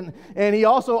faith, and he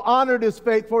also honored his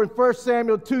faith. For in 1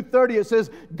 Samuel 2:30 it says,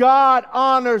 God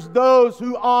honors those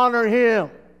who honor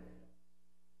Him.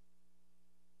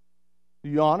 Do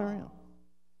you honor Him?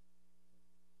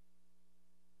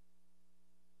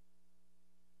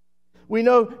 We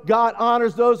know God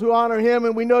honors those who honor Him,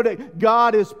 and we know that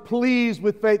God is pleased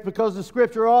with faith because the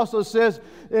Scripture also says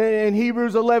in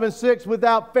Hebrews 11:6,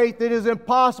 without faith it is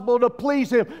impossible to please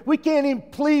Him. We can't even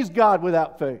please God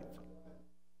without faith.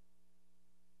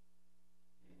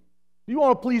 If you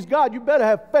want to please God, you better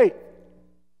have faith.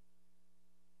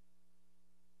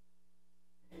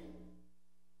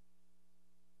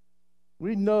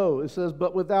 We know, it says,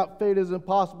 but without faith it is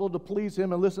impossible to please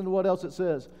Him. And listen to what else it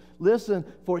says. Listen,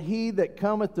 for he that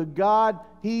cometh to God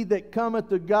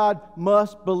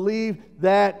must believe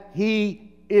that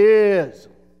He is.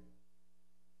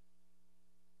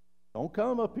 Don't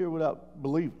come up here without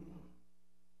believing.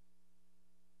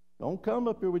 Don't come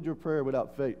up here with your prayer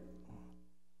without faith.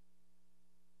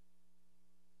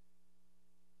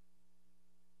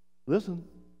 Listen.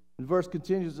 The verse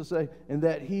continues to say, and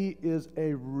that He is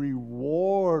a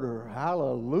rewarder.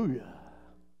 Hallelujah.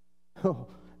 Oh,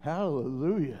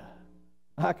 hallelujah.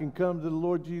 I can come to the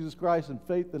Lord Jesus Christ in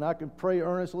faith, and I can pray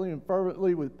earnestly and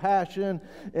fervently with passion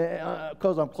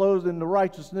because I'm clothed in the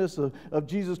righteousness of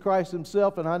Jesus Christ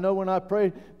Himself. And I know when I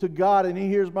pray to God and He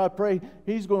hears my prayer,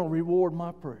 He's going to reward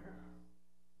my prayer.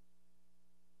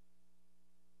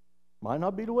 Might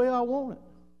not be the way I want it.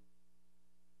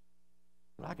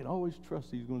 But I can always trust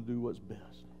He's going to do what's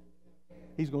best.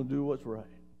 He's going to do what's right.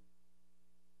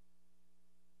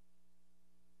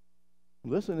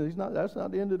 Listen, that's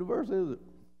not the end of the verse, is it?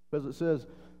 Because it says,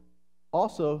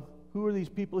 also, who are these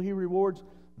people He rewards?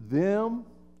 Them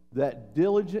that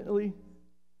diligently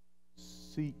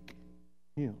seek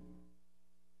Him.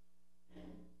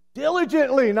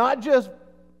 Diligently, not just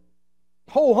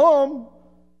ho-hum.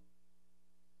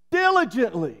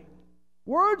 Diligently.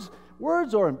 Words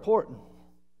are important.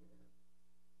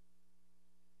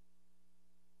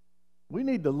 We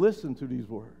need to listen to these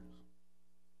words.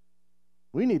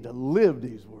 We need to live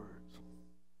these words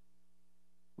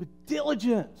with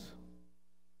diligence.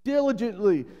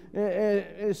 Diligently, and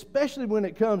especially when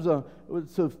it comes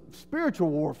to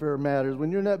spiritual warfare matters, when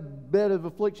you're in that bed of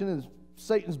affliction and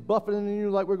Satan's buffeting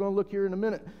you like we're going to look here in a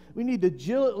minute. We need to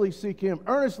diligently seek Him,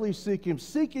 earnestly seek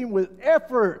Him with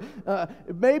effort,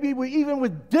 maybe even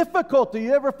with difficulty.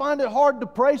 You ever find it hard to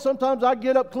pray? Sometimes I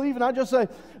get up, Cleve, and I just say,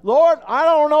 Lord, I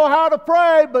don't know how to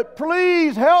pray, but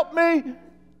please help me.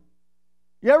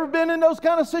 You ever been in those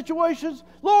kind of situations?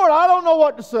 Lord, I don't know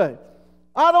what to say.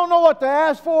 I don't know what to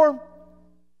ask for,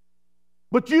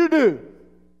 but you do.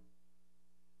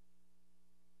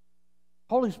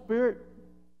 Holy Spirit,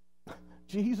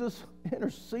 Jesus,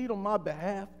 intercede on my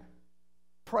behalf.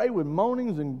 Pray with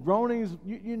moanings and groanings.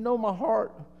 You know my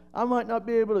heart. I might not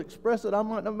be able to express it. I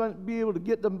might not be able to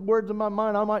get the words in my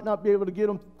mind. I might not be able to get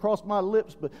them across my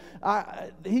lips, but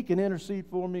He can intercede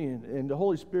for me, and the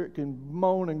Holy Spirit can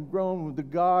moan and groan with the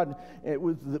God,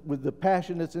 with the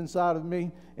passion that's inside of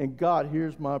me, and God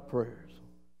hears my prayers.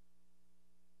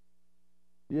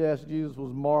 Yes, Jesus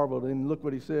was marveled, and look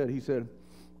what He said. He said,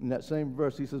 in that same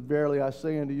verse, He says, verily I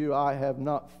say unto you, I have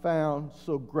not found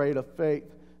so great a faith,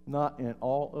 not in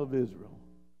all of Israel.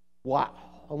 Wow.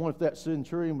 I wonder if that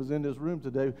centurion was in this room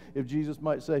today, if Jesus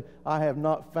might say, I have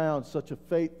not found such a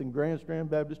faith in GrandStrand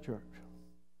Baptist Church.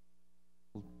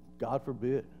 God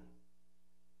forbid.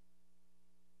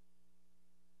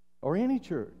 Or any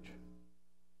church.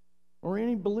 Or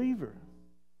any believer.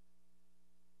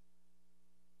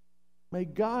 May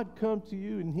God come to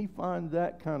you and He find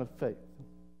that kind of faith.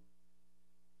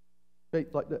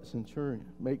 Faith like that centurion.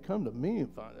 May He come to me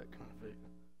and find that kind of faith.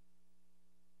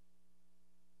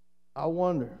 I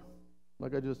wonder,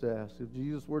 like I just asked, if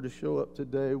Jesus were to show up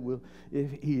today,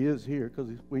 if He is here, because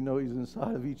we know He's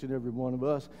inside of each and every one of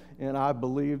us, and I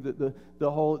believe that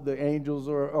the angels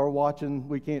are watching.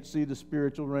 We can't see the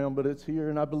spiritual realm, but it's here,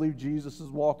 and I believe Jesus is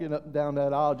walking up and down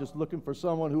that aisle just looking for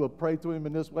someone who will pray to Him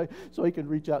in this way so He can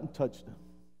reach out and touch them.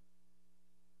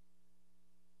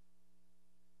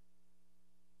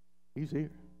 He's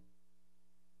here.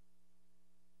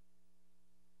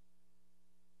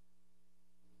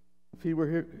 If He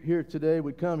were here today,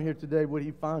 would come here today, would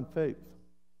He find faith?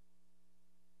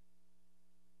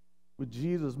 Would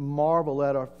Jesus marvel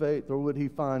at our faith, or would He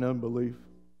find unbelief?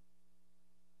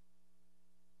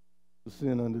 The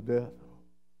sin unto death.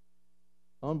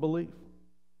 Unbelief.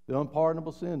 The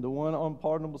unpardonable sin. The one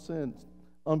unpardonable sin.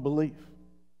 Unbelief.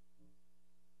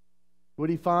 Would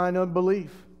He find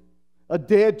unbelief? A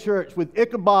dead church with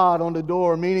Ichabod on the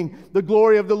door, meaning the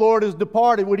glory of the Lord is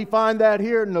departed. Would He find that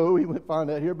here? No, He wouldn't find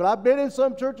that here. But I've been in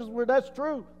some churches where that's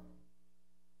true.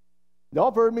 Y'all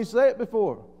have heard me say it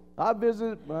before. I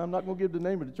visited, I'm not going to give the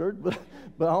name of the church, but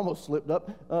I almost slipped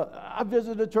up. I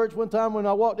visited a church one time when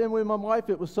I walked in with my wife.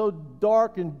 It was so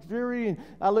dark and dreary, and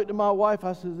I looked at my wife.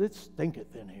 I said, it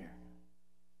stinketh in here.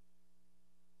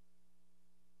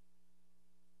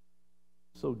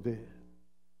 So dead.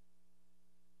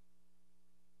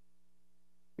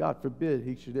 God forbid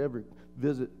He should ever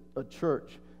visit a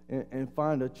church and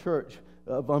find a church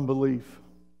of unbelief.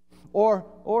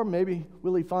 Or maybe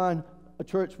will He find a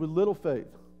church with little faith?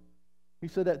 He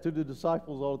said that to the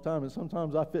disciples all the time, and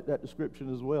sometimes I fit that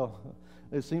description as well.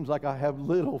 It seems like I have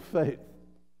little faith.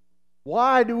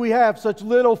 Why do we have such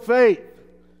little faith?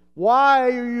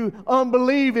 Why are you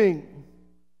unbelieving?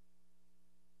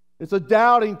 It's a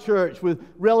doubting church with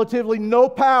relatively no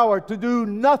power to do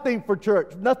nothing for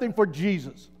church, nothing for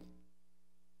Jesus.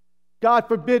 God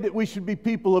forbid that we should be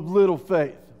people of little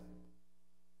faith.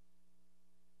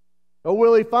 Or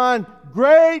will He find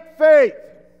great faith?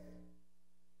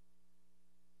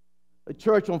 A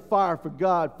church on fire for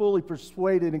God, fully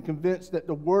persuaded and convinced that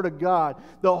the Word of God,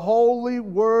 the Holy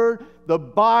Word, the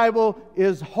Bible,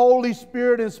 is Holy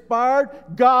Spirit inspired,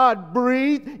 God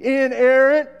breathed,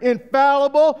 inerrant,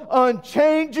 infallible,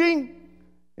 unchanging,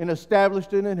 and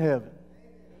established it in heaven.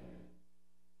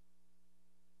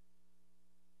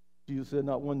 Jesus said,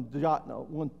 not one jot, not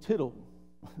one tittle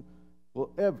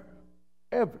will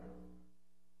ever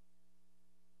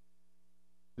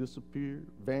disappear,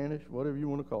 vanish, whatever you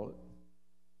want to call it.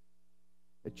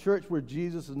 A church where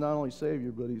Jesus is not only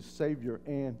Savior, but He's Savior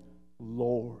and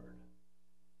Lord.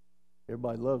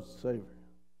 Everybody loves the Savior.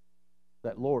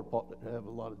 That Lord part that have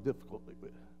a lot of difficulty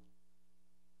with.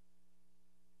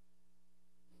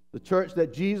 The church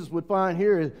that Jesus would find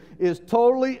here is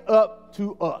totally up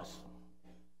to us.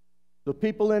 The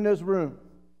people in this room,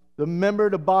 the member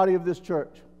of the body of this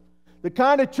church, The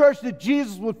kind of church that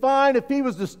Jesus would find if he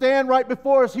was to stand right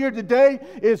before us here today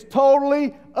is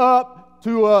totally up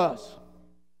to us.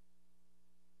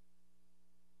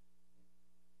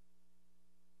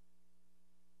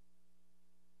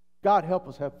 God, help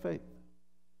us have faith.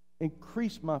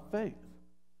 Increase my faith.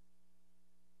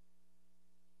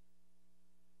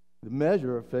 The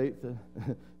measure of faith,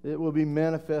 it will be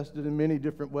manifested in many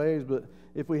different ways, but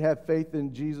if we have faith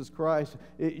in Jesus Christ,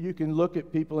 you can look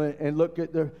at people and look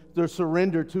at their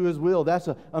surrender to His will. That's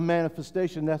a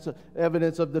manifestation. That's a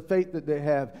evidence of the faith that they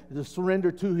have. The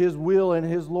surrender to His will and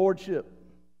His lordship.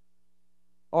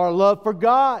 Our love for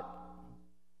God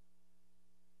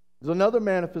is another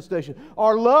manifestation.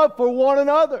 Our love for one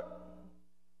another.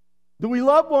 Do we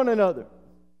love one another?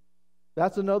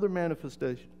 That's another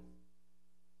manifestation.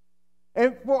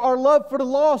 And for our love for the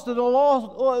lost and our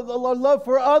love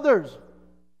for others,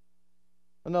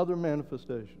 another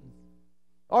manifestation.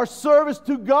 Our service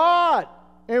to God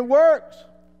and works.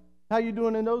 How are you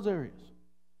doing in those areas?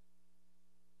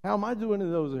 How am I doing in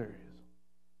those areas?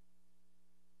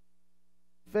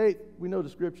 Faith, we know the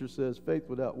Scripture says faith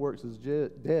without works is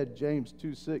dead. James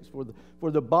 2:6.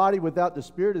 For the body without the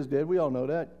Spirit is dead. We all know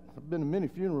that. I've been to many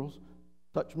funerals,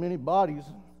 touched many bodies.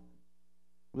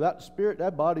 Without the Spirit,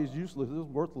 that body is useless. It's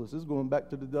worthless. It's going back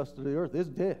to the dust of the earth. It's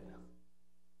dead.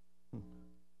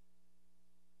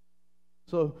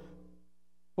 So,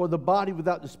 for the body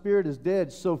without the Spirit is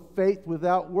dead, so faith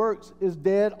without works is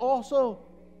dead also.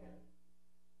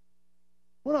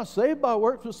 We're not saved by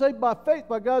works, we're saved by faith,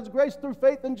 by God's grace through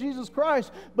faith in Jesus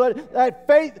Christ. But that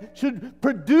faith should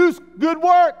produce good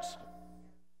works.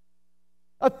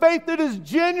 A faith that is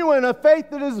genuine, a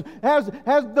faith that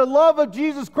has the love of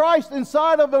Jesus Christ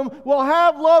inside of them, will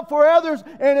have love for others,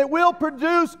 and it will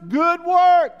produce good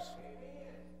works.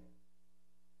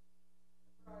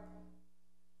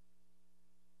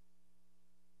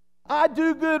 I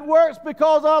do good works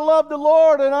because I love the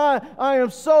Lord, and I am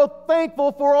so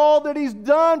thankful for all that He's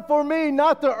done for me,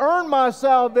 not to earn my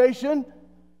salvation,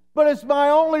 but it's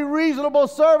my only reasonable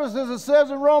service, as it says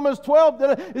in Romans 12,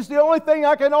 that it's the only thing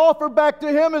I can offer back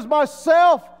to Him is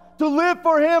myself, to live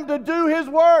for Him, to do His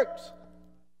works.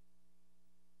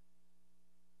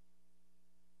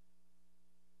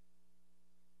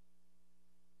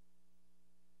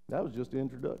 That was just the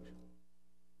introduction.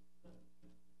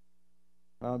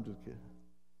 I'm just kidding.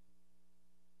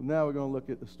 Now we're going to look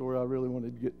at the story I really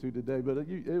wanted to get to today, but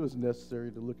it was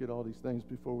necessary to look at all these things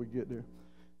before we get there.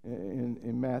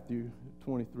 In Matthew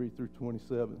 23 through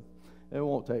 27. It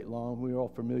won't take long. We're all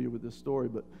familiar with this story,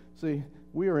 but see,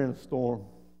 we are in a storm.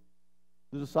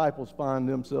 The disciples find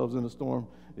themselves in a storm.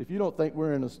 If you don't think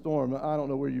we're in a storm, I don't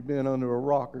know where you've been, under a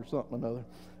rock or something or another,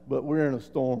 but we're in a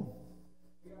storm.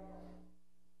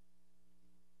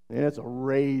 And it's a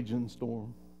raging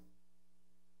storm.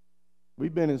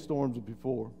 We've been in storms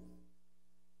before.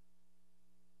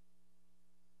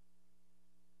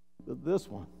 But this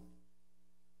one,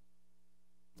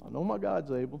 I know my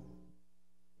God's able.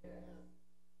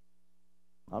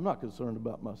 I'm not concerned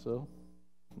about myself.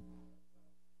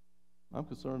 I'm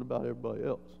concerned about everybody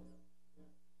else.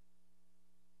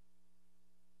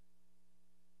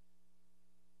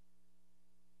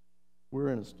 We're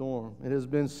in a storm. It has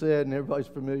been said, and everybody's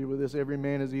familiar with this, every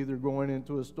man is either going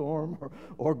into a storm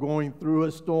or going through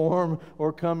a storm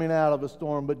or coming out of a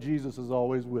storm, but Jesus is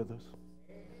always with us.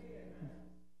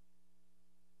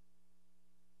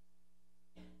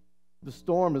 The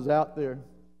storm is out there.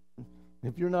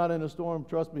 If you're not in a storm,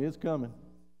 trust me, it's coming.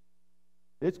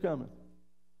 It's coming.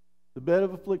 The bed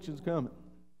of affliction is coming.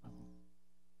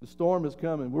 The storm is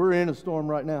coming. We're in a storm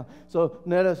right now. So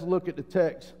let us look at the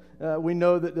text. We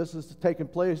know that this is taking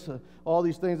place. All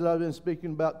these things that I've been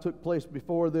speaking about took place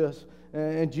before this.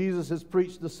 And Jesus has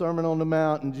preached the Sermon on the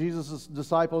Mount. And Jesus'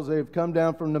 disciples, they have come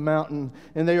down from the mountain.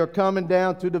 And they are coming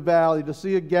down to the valley, the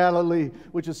Sea of Galilee,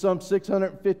 which is some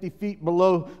 650 feet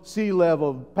below sea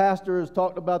level. Pastor has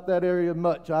talked about that area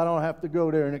much. I don't have to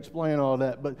go there and explain all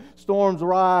that. But storms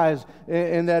rise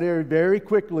in that area very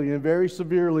quickly and very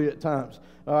severely at times.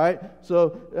 All right,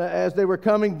 so as they were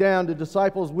coming down, the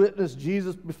disciples witnessed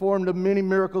Jesus perform the many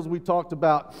miracles we talked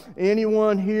about.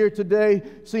 Anyone here today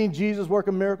seen Jesus work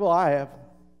a miracle? I have.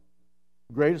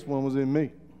 The greatest one was in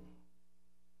me.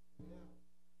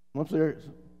 I'm serious.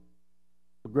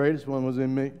 The greatest one was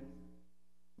in me.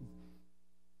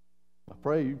 I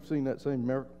pray you've seen that same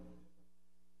miracle.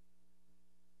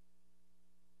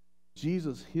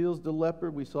 Jesus heals the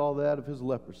leper. We saw that of his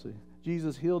leprosy.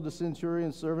 Jesus healed the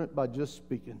centurion's servant by just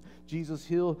speaking. Jesus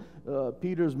healed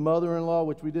Peter's mother-in-law,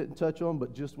 which we didn't touch on,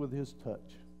 but just with his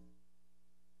touch.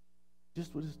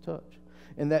 Just with his touch.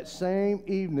 And that same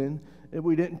evening, and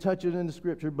we didn't touch it in the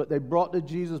scripture, but they brought to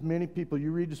Jesus many people.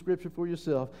 You read the scripture for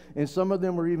yourself. And some of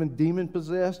them were even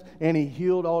demon-possessed, and he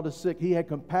healed all the sick. He had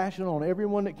compassion on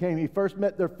everyone that came. He first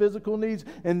met their physical needs,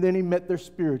 and then he met their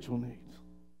spiritual needs.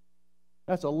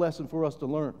 That's a lesson for us to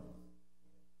learn.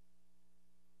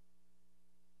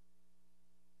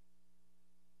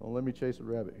 Well, let me chase a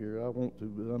rabbit here. I want to,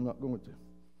 but I'm not going to.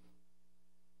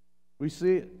 We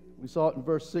see it. We saw it in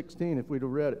verse 16. If we'd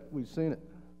have read it, we'd seen it.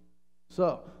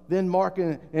 So, then Mark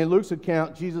and Luke's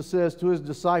account, Jesus says to his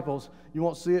disciples, you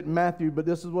won't see it in Matthew, but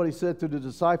this is what he said to the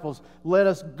disciples, let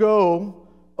us go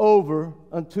over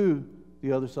unto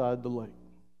the other side of the lake.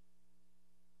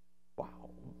 Wow.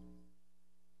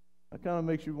 That kind of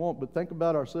makes you want, but think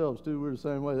about ourselves too. We're the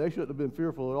same way. They shouldn't have been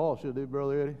fearful at all, should they,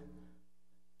 Brother Eddie?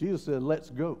 Jesus said, let's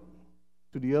go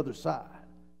to the other side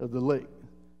of the lake.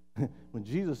 When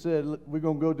Jesus said, we're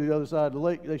going to go to the other side of the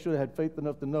lake, they should have had faith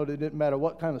enough to know that it didn't matter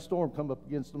what kind of storm come up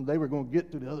against them, they were going to get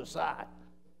to the other side.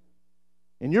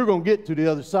 And you're going to get to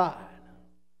the other side.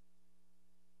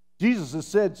 Jesus has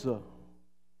said so.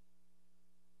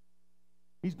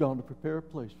 He's gone to prepare a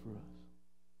place for us.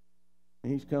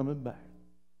 And he's coming back.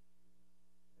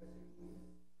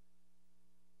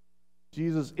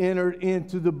 Jesus entered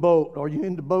into the boat. Are you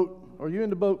in the boat? Are you in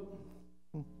the boat?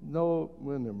 No,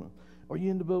 well, never mind. Are you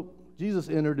in the boat? Jesus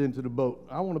entered into the boat.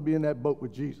 I want to be in that boat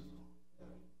with Jesus.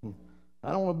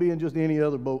 I don't want to be in just any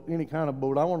other boat, any kind of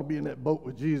boat. I want to be in that boat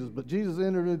with Jesus. But Jesus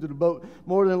entered into the boat,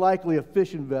 more than likely a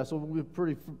fishing vessel. We're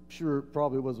pretty sure it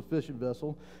probably was a fishing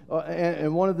vessel.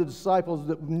 And one of the disciples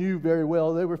that knew very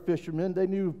well, they were fishermen. They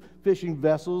knew fishing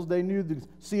vessels. They knew the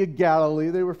Sea of Galilee.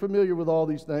 They were familiar with all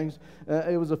these things.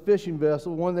 It was a fishing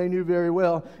vessel, one they knew very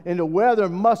well. And the weather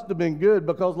must have been good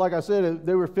because, like I said,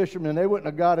 they were fishermen. They wouldn't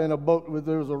have got in a boat where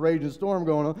there was a raging storm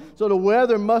going on. So the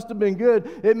weather must have been good.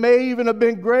 It may even have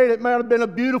been great. It might have been a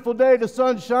beautiful day, the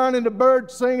sun shining, the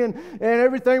birds singing, and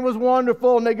everything was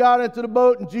wonderful. And they got into the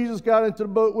boat, and Jesus got into the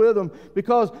boat with them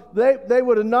because they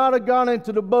would have not have gone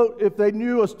into the boat if they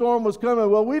knew a storm was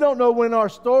coming. Well, we don't know when our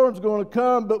storm's going to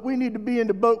come, but we need to be in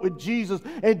the boat with Jesus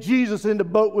and Jesus in the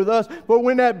boat with us. For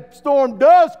when that storm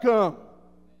does come,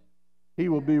 He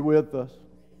will be with us.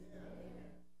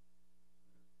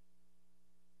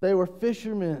 They were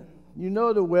fishermen. You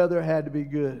know the weather had to be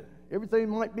good. Everything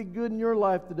might be good in your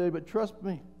life today, but trust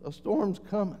me, a storm's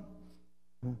coming.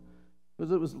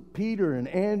 Because it was Peter and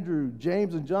Andrew,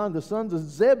 James and John, the sons of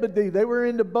Zebedee. They were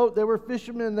in the boat. They were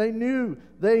fishermen. They knew.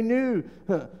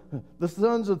 The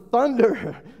sons of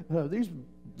thunder, these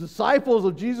disciples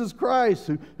of Jesus Christ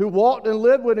who walked and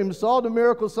lived with Him, saw the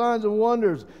miracle signs and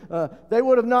wonders. They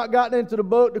would have not gotten into the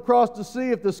boat to cross the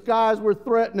sea if the skies were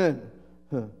threatening.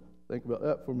 Think about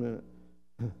that for a minute.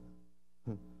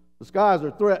 The skies are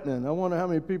threatening. I wonder how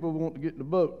many people want to get in the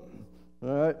boat. All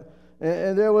right?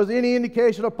 And there was any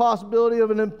indication or possibility of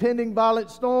an impending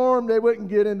violent storm, they wouldn't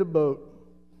get in the boat.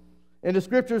 And the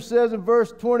scripture says in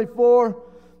verse 24,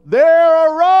 there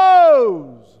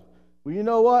arose. Well, you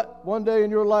know what? One day in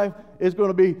your life is going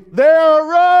to be, there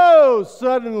arose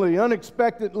suddenly,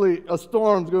 unexpectedly, a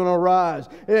storm's going to arise.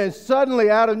 And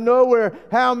suddenly, out of nowhere,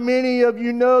 how many of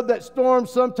you know that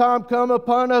storms sometimes come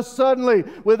upon us suddenly,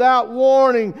 without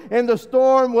warning, and the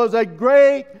storm was a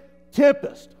great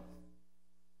tempest.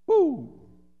 Woo!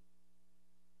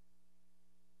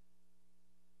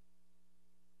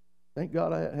 Thank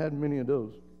God I haven't had many of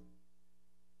those,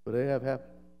 but they have happened.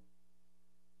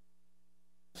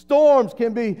 Storms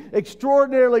can be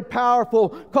extraordinarily powerful,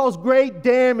 cause great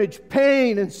damage,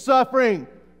 pain, and suffering.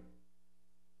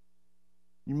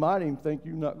 You might even think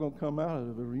you're not going to come out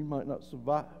of it, or you might not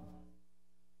survive.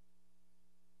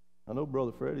 I know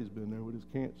Brother Freddie's been there with his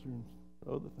cancer and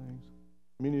other things.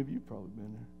 Many of you probably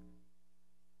been there.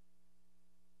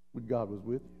 But God was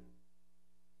with you.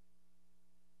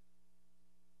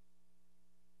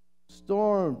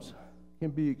 Storms can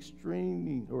be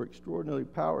extremely or extraordinarily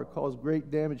powerful, cause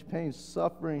great damage, pain,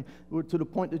 suffering, to the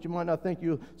point that you might not think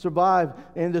you'll survive.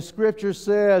 And the scripture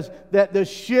says that the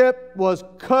ship was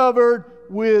covered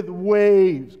with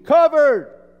waves.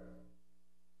 Covered!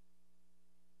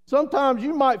 Sometimes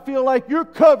you might feel like you're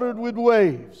covered with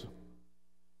waves.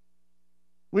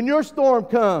 When your storm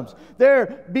comes,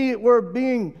 they were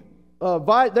being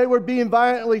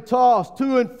violently tossed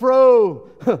to and fro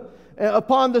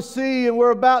upon the sea, and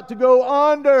we're about to go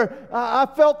under. I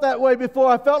felt that way before.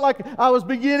 I felt like I was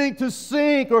beginning to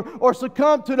sink or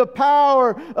succumb to the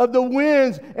power of the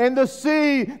winds and the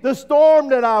sea, the storm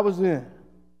that I was in.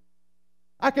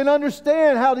 I can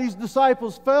understand how these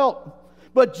disciples felt.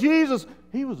 But Jesus,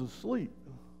 He was asleep.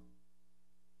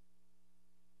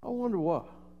 I wonder why.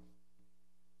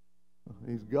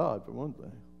 He's God, for one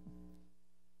thing.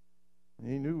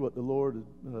 He knew what the Lord,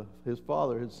 his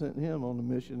Father, had sent him on the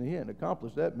mission. He hadn't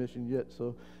accomplished that mission yet,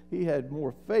 so he had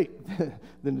more faith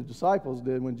than the disciples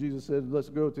did when Jesus said, let's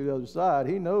go to the other side.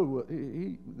 He knew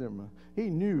he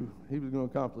knew he was going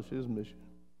to accomplish his mission.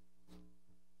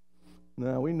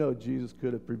 Now, we know Jesus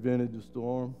could have prevented the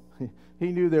storm.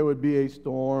 He knew there would be a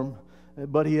storm,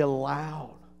 but he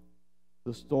allowed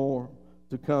the storm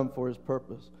to come for his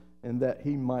purpose and that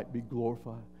he might be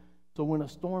glorified. So when a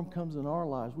storm comes in our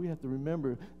lives, we have to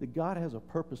remember that God has a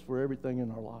purpose for everything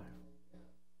in our life.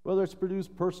 Whether it's produce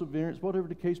perseverance, whatever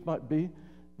the case might be,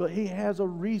 but he has a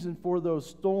reason for those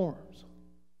storms.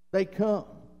 They come.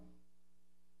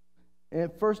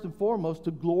 And first and foremost,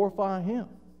 to glorify him.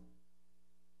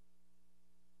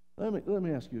 Let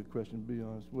me ask you a question, to be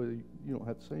honest. Whether you don't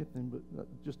have to say anything,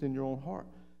 but just in your own heart.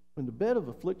 When the bed of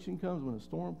affliction comes, when a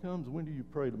storm comes, when do you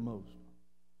pray the most?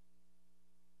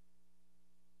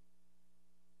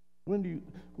 When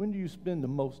do you spend the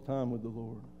most time with the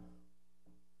Lord?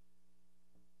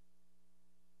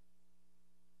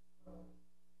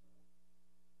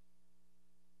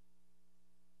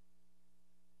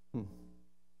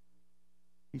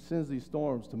 He sends these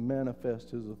storms to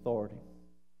manifest his authority,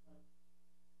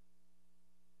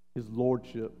 his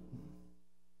lordship,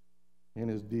 and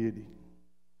his deity.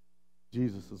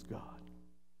 Jesus is God.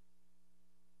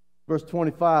 Verse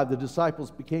 25, the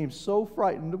disciples became so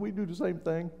frightened that we do the same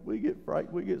thing. We get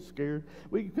frightened, we get scared.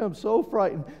 We become so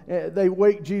frightened, they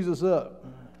wake Jesus up.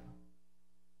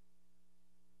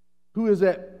 Who is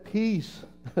at peace,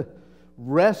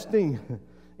 resting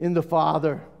in the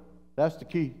Father. That's the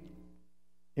key.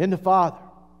 In the Father.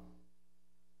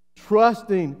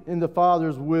 Trusting in the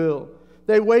Father's will.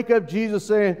 They wake up Jesus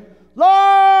saying,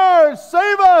 Lord,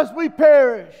 save us, we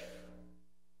perish.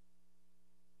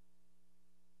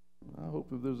 I hope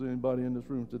if there's anybody in this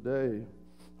room today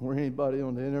or anybody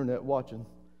on the internet watching,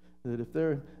 that if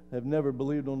they have never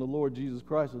believed on the Lord Jesus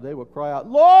Christ, that they will cry out,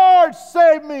 Lord,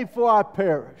 save me, for I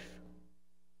perish.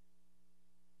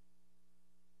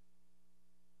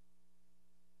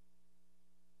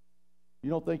 You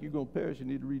don't think you're going to perish, you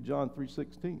need to read John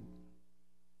 3:16.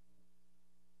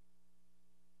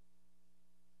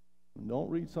 Don't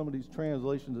read some of these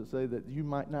translations that say that you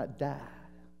might not die.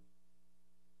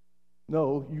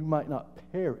 No, you might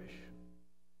not perish.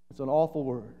 It's an awful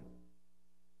word.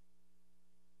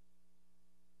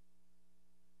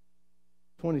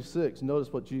 26,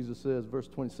 notice what Jesus says, verse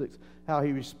 26, how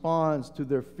he responds to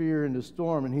their fear in the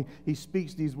storm. And he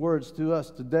speaks these words to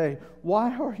us today.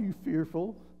 Why are you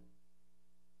fearful?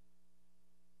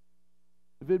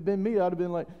 If it had been me, I'd have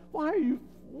been like, what are you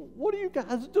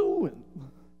guys doing?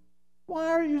 Why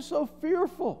are you so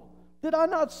fearful? Did I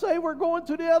not say we're going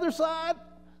to the other side?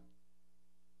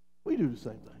 We do the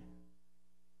same thing.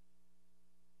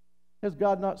 Has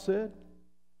God not said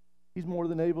he's more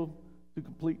than able to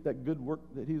complete that good work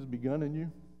that he has begun in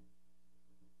you?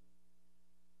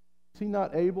 Is he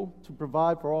not able to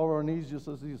provide for all our needs just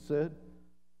as he has said?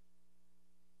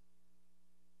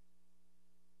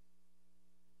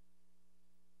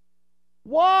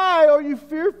 Why are you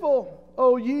fearful,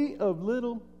 O ye of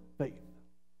little faith?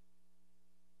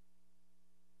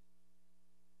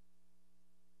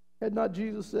 Had not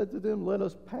Jesus said to them, let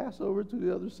us pass over to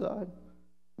the other side?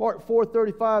 Mark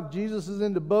 4:35, Jesus is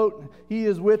in the boat. He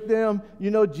is with them.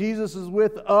 You know, Jesus is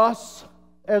with us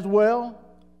as well.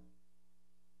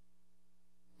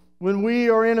 When we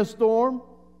are in a storm,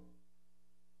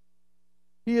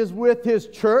 he is with his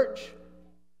church.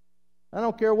 I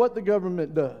don't care what the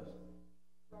government does.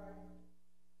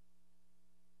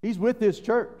 He's with his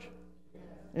church.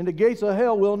 And the gates of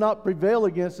hell will not prevail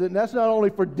against it. And that's not only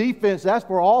for defense, that's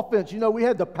for offense. You know, we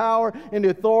had the power and the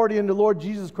authority in the Lord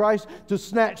Jesus Christ to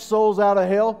snatch souls out of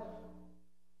hell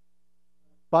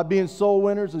by being soul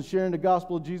winners and sharing the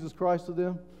gospel of Jesus Christ to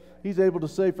them. He's able to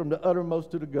save from the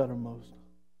uttermost to the guttermost.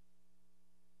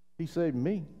 He saved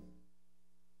me.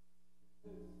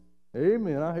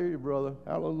 Amen. I hear you, brother.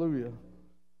 Hallelujah.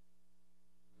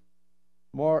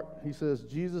 Mark, it says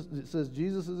Jesus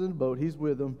is in the boat. He's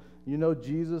with them. You know,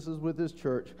 Jesus is with his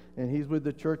church, and he's with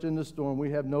the church in the storm.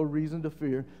 We have no reason to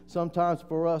fear. Sometimes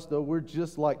for us, though, we're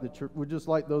just like the church. We're just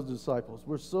like those disciples.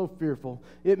 We're so fearful.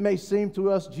 It may seem to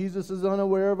us Jesus is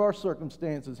unaware of our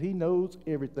circumstances. He knows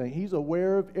everything. He's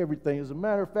aware of everything. As a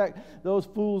matter of fact, those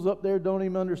fools up there don't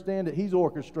even understand that he's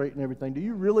orchestrating everything. Do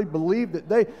you really believe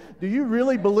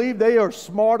they are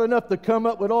smart enough to come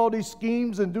up with all these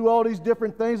schemes and do all these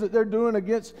different things that they're doing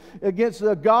against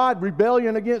God,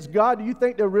 rebellion against God? Do you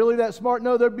think they're really that smart?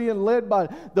 No, they're being led by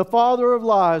the father of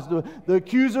lies, the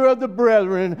accuser of the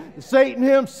brethren, Satan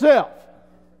himself.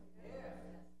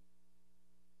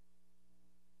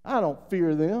 I don't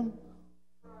fear them.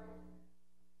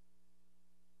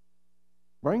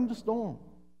 Bring the storm.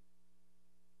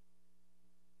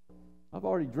 I've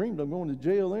already dreamed I'm going to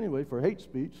jail anyway for hate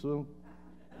speech, so.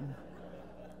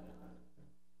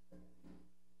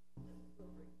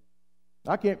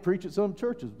 I can't preach at some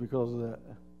churches because of that.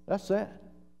 That's sad.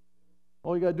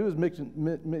 All you got to do is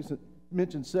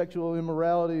mention sexual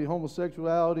immorality,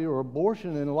 homosexuality, or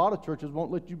abortion, and a lot of churches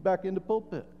won't let you back in the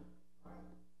pulpit.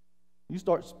 You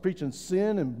start preaching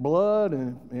sin and blood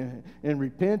and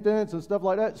repentance and stuff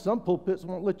like that, some pulpits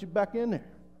won't let you back in there.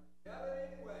 Shout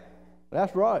it anyway.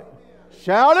 That's right.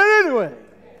 Shout it anyway.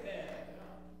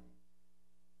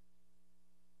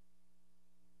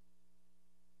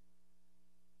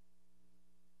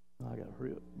 I got to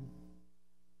hurry up.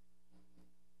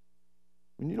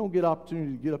 When you don't get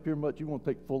opportunity to get up here much, you want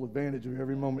to take full advantage of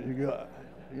every moment you got.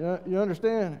 You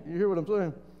understand? You hear what I'm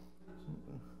saying?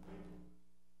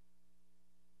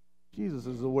 Jesus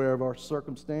is aware of our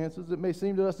circumstances. It may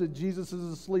seem to us that Jesus is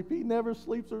asleep. He never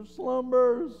sleeps or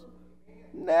slumbers.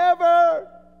 Never.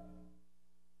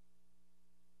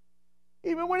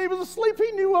 Even when he was asleep,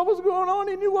 he knew what was going on.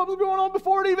 He knew what was going on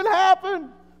before it even happened.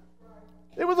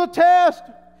 It was a test.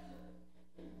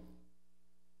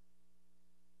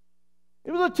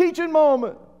 It was a teaching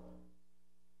moment.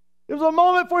 It was a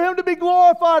moment for him to be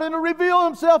glorified and to reveal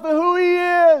himself and who he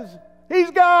is.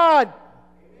 He's God.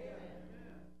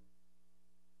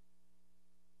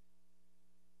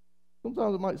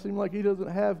 Sometimes it might seem like he doesn't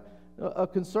have a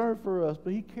concern for us,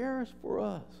 but he cares for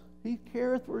us. He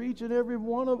cares for each and every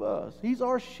one of us. He's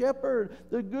our shepherd.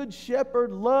 The good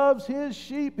shepherd loves his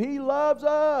sheep. He loves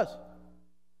us.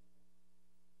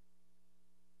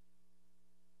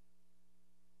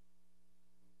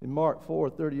 In Mark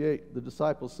 4:38, the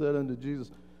disciples said unto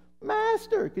Jesus,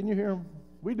 Master, can you hear him?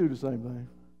 We do the same thing.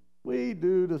 We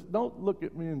do this. Don't look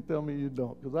at me and tell me you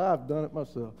don't, because I've done it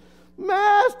myself.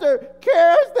 Master,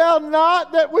 carest thou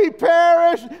not that we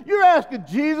perish? You're asking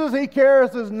Jesus, he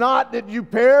carest us not that you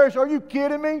perish. Are you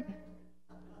kidding me?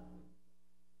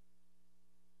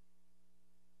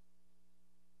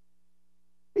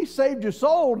 He saved your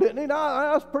soul, didn't he?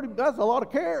 That's a lot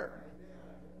of care.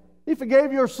 He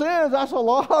forgave your sins. That's a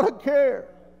lot of care.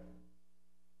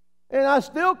 And I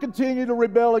still continue to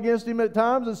rebel against him at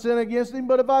times and sin against him.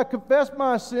 But if I confess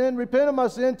my sin, repent of my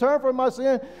sin, turn from my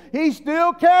sin, he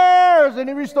still cares. And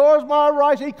he restores my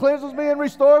righteousness. He cleanses me and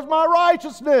restores my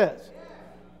righteousness.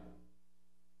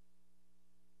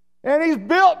 And he's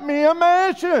built me a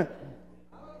mansion.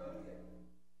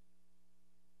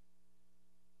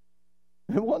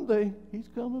 And one day, he's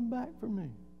coming back for me.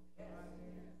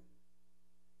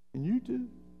 And you too,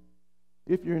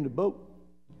 if you're in the boat.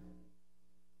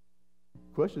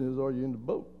 Question is, are you in the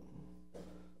boat?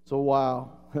 So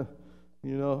wow,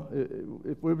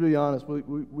 if we'll be honest,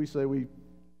 we say we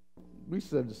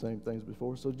said the same things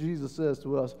before. So Jesus says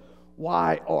to us,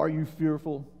 why are you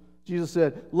fearful? Jesus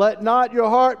said, let not your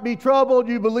heart be troubled.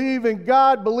 You believe in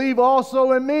God, believe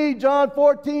also in me. John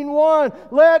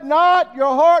 14:1. Let not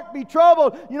your heart be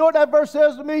troubled. You know what that verse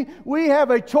says to me? We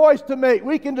have a choice to make.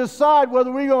 We can decide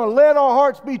whether we're going to let our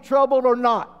hearts be troubled or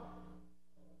not.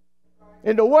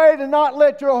 And the way to not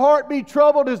let your heart be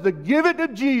troubled is to give it to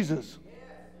Jesus.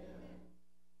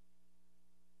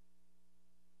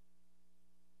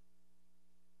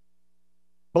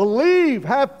 Believe,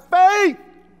 have faith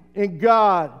in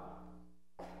God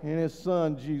and His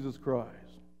Son, Jesus Christ.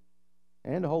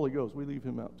 And the Holy Ghost. We leave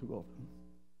Him out too often.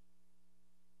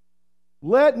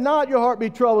 Let not your heart be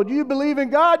troubled. You believe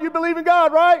in God? You believe in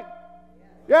God, right?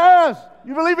 Yes.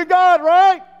 You believe in God,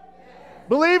 right?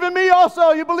 Believe in me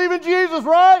also. You believe in Jesus,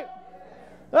 right?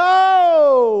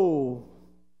 Oh!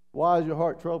 Why is your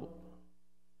heart troubled?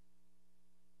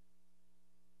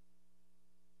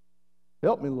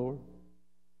 Help me, Lord.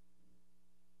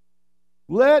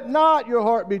 Let not your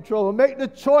heart be troubled. Make the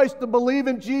choice to believe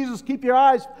in Jesus. Keep your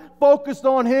eyes focused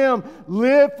on Him.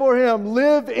 Live for Him.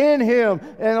 Live in Him.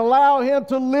 And allow Him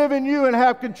to live in you and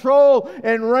have control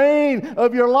and reign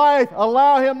of your life.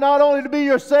 Allow Him not only to be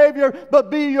your Savior, but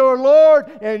be your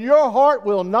Lord, and your heart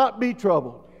will not be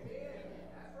troubled.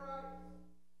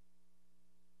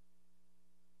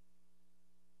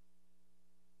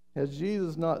 Has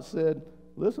Jesus not said,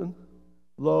 listen,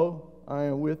 lo, I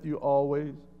am with you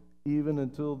always, even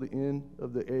until the end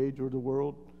of the age or the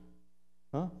world?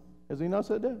 Huh? Has He not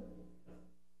said that?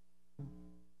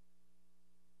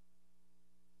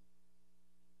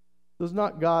 Does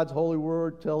not God's holy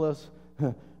word tell us,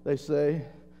 they say,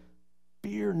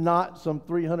 fear not, some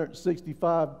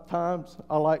 365 times?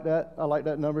 I like that. I like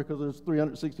that number because there's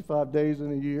 365 days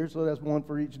in a year, so that's one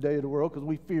for each day of the world because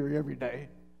we fear every day.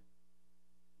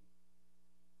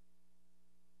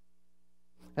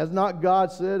 Has not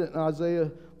God said in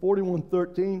Isaiah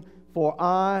 41:13, "For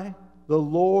I, the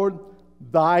Lord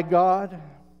thy God,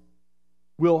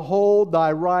 will hold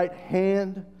thy right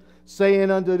hand,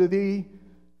 saying unto thee,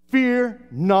 Fear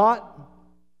not,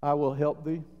 I will help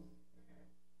thee"?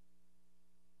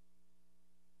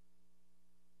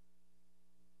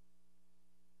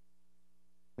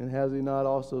 And has he not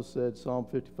also said, Psalm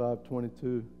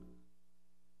 55:22,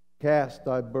 "Cast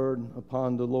thy burden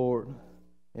upon the Lord,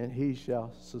 and he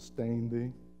shall sustain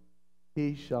thee.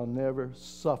 He shall never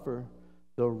suffer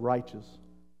the righteous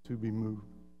to be moved"?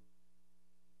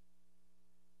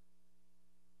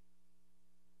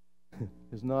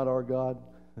 Is not our God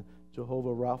Jehovah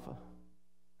Rapha,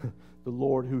 the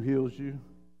Lord who heals you?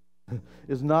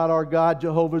 Is not our God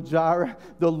Jehovah Jireh,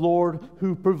 the Lord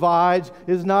who provides?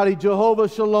 Is not He Jehovah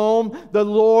Shalom, the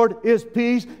Lord is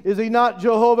peace? Is He not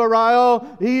Jehovah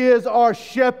Rael? He is our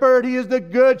shepherd. He is the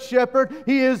good shepherd.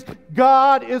 He is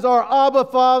God, is our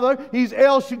Abba Father. He's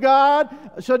El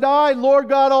Shaddai, Lord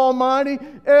God Almighty.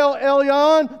 El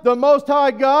Elyon, the Most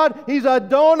High God. He's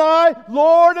Adonai,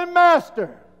 Lord and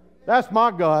Master. That's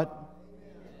my God.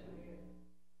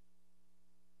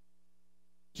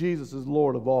 Jesus is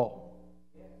Lord of all,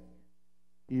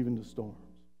 even the storms.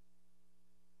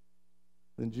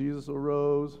 Then Jesus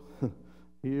arose.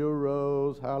 He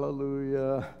arose.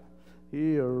 Hallelujah.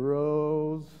 He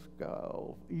arose.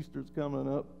 God, Easter's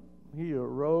coming up. He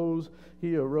arose.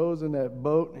 He arose in that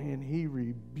boat, and He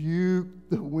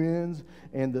rebuked the winds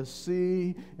and the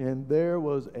sea, and there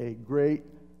was a great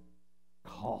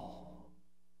calm.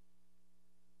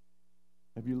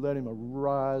 Have you let Him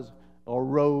arise or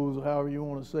rose, however you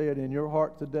want to say it, in your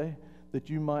heart today, that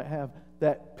you might have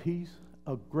that peace,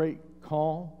 a great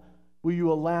calm? Will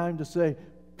you allow Him to say,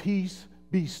 "Peace,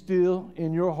 be still,"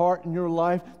 in your heart and your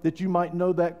life, that you might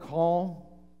know that calm?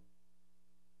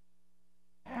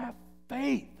 Have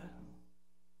faith.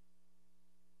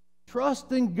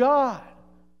 Trust in God.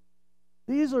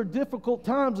 These are difficult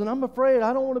times, and I'm afraid,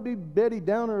 I don't want to be Betty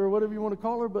Downer or whatever you want to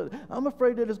call her, but I'm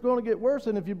afraid that it's going to get worse,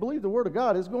 and if you believe the Word of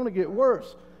God, it's going to get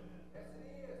worse.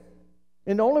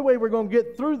 And the only way we're going to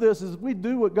get through this is if we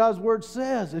do what God's Word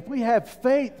says. If we have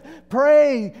faith,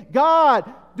 pray,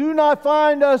 God, do not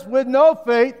find us with no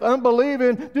faith,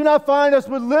 unbelieving. Do not find us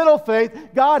with little faith.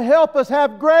 God, help us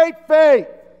have great faith.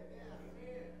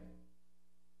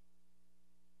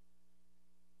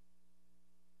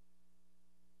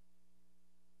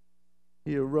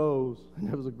 He arose, and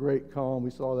there was a great calm.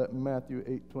 We saw that in Matthew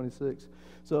 8:26.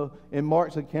 So in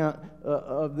Mark's account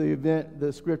of the event,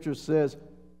 the Scripture says,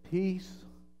 "Peace,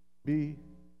 be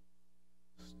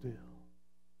still."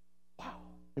 Wow.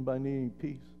 Anybody needing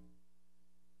peace?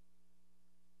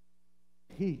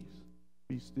 Peace,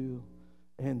 be still.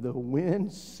 And the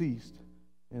wind ceased,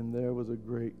 and there was a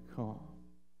great calm.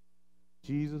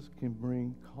 Jesus can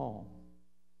bring calm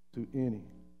to any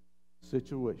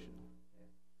situation,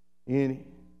 any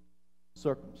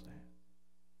circumstance,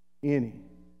 any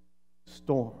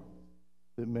storm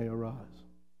that may arise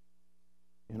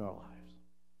in our lives.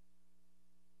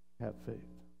 Have faith.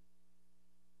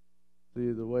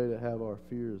 See, the way to have our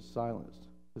fears silenced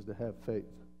is to have faith,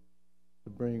 to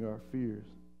bring our fears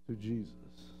to Jesus,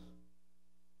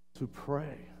 to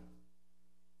pray,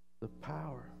 the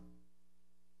power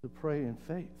to pray in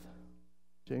faith.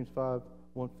 James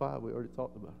 5:1-5, we already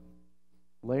talked about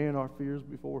it. Laying our fears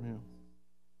before Him.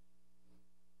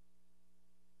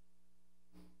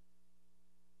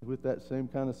 With that same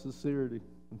kind of sincerity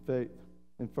and faith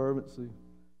and fervency,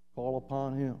 call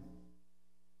upon Him.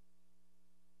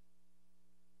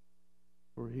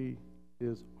 For He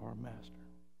is our Master.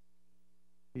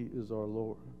 He is our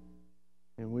Lord.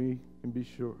 And we can be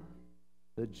sure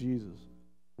that Jesus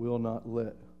will not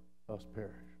let us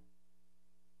perish.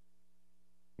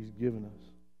 He's given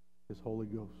us His Holy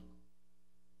Ghost.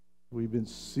 We've been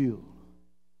sealed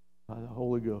by the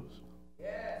Holy Ghost.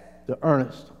 Yes. The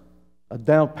earnest, a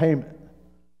down payment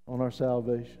on our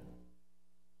salvation.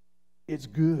 It's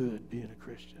good being a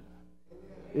Christian.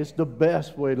 It's the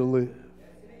best way to live.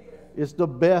 It's the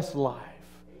best life.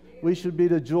 We should be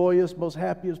the joyous, most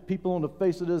happiest people on the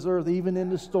face of this earth, even in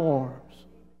the storms.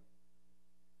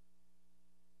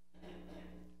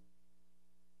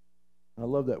 I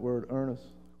love that word, earnest,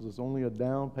 because it's only a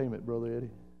down payment, Brother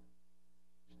Eddie.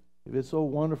 If it's so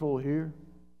wonderful here,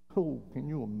 oh, can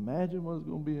you imagine what it's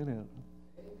going to be in heaven?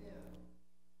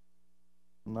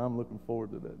 And I'm looking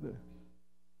forward to that day.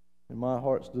 And my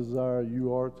heart's desire,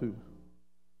 you are too.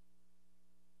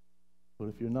 But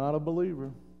if you're not a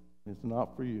believer, it's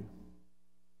not for you.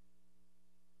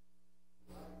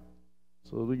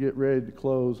 So as we get ready to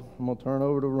close, I'm going to turn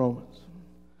over to Romans.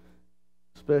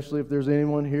 especially if there's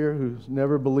anyone here who's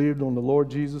never believed on the Lord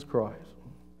Jesus Christ,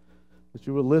 that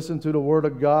you would listen to the Word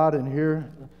of God and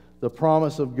hear the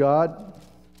promise of God,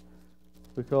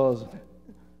 because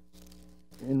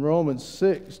in Romans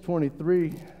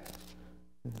 6:23,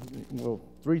 well,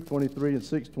 3:23 and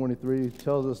 6:23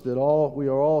 tells us that we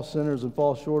are all sinners and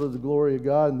fall short of the glory of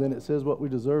God. And then it says what we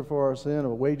deserve for our sin,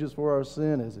 or wages for our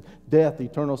sin, is death,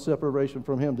 eternal separation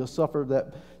from Him, to suffer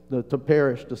to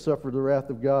perish, to suffer the wrath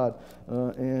of God.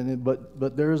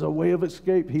 But there is a way of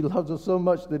escape. He loves us so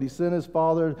much that He sent His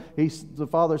Father. The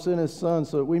Father sent His Son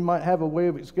so that we might have a way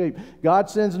of escape. God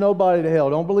sends nobody to hell.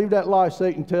 Don't believe that lie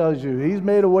Satan tells you. He's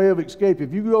made a way of escape.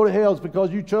 If you go to hell, it's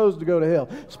because you chose to go to hell.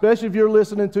 Especially if you're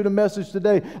listening to the message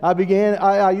today.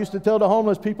 I used to tell the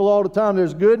homeless people all the time,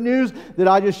 there's good news that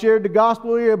I just shared the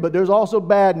gospel here, but there's also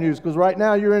bad news, because right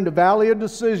now you're in the valley of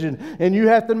decision, and you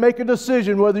have to make a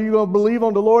decision whether you're going to believe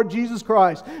on the Lord Jesus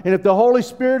Christ. And if the Holy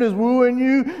Spirit is wooing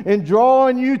you and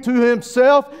drawing you to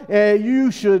Himself,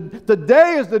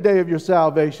 today is the day of your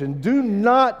salvation. Do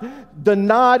not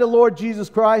deny the Lord Jesus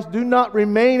Christ. Do not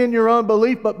remain in your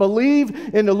unbelief, but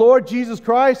believe in the Lord Jesus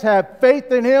Christ. Have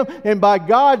faith in Him, and by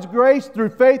God's grace, through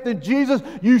faith in Jesus,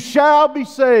 you shall be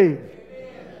saved.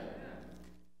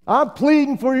 I'm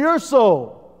pleading for your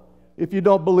soul if you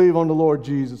don't believe on the Lord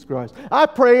Jesus Christ. I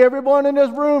pray everyone in this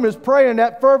room is praying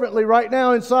that fervently right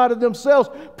now inside of themselves,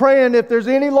 praying if there's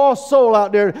any lost soul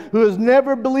out there who has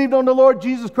never believed on the Lord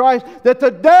Jesus Christ, that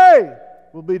today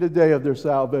will be the day of their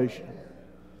salvation.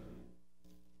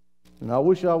 And I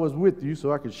wish I was with you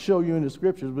so I could show you in the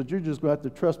Scriptures, but you're just going to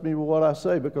have to trust me with what I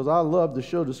say, because I love to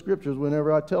show the Scriptures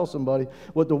whenever I tell somebody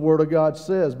what the Word of God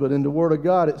says. But in the Word of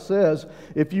God it says,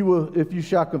 if you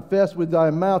shall confess with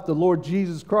thy mouth the Lord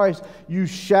Jesus Christ, you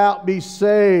shall be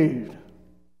saved.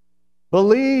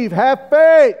 Believe, have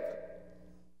faith.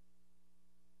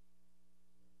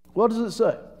 What does it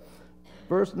say?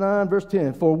 Verse 9, verse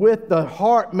 10. For with the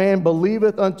heart man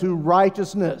believeth unto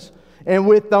righteousness, and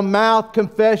with the mouth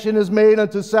confession is made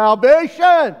unto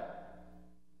salvation.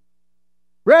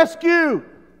 Rescue.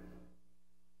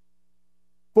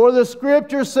 For the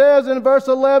Scripture says in verse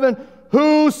 11,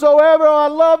 whosoever, I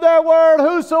love that word,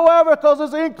 whosoever, because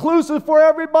it's inclusive for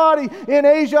everybody. In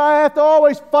Asia, I have to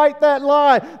always fight that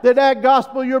lie, that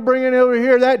gospel you're bringing over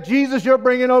here, that Jesus you're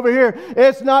bringing over here,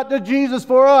 it's not the Jesus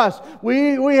for us.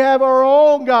 We have our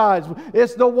own gods.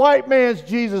 It's the white man's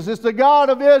Jesus. It's the God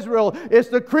of Israel. It's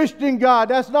the Christian God.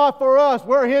 That's not for us.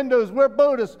 We're Hindus. We're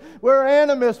Buddhists. We're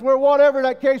animists. We're whatever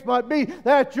that case might be.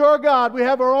 That's your God. We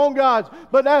have our own gods.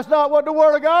 But that's not what the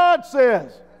Word of God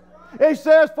says. It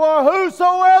says, for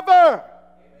whosoever.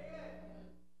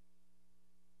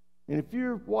 And if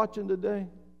you're watching today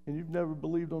and you've never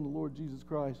believed on the Lord Jesus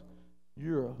Christ,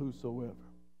 you're a whosoever.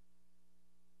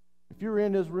 If you're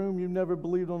in this room, you've never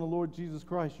believed on the Lord Jesus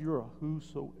Christ, you're a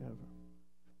whosoever.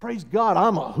 Praise God,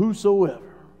 I'm a whosoever.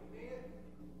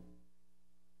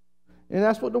 And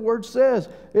that's what the Word says.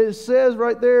 It says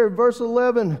right there in verse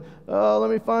 11, let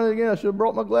me find it again. I should have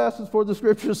brought my glasses, for the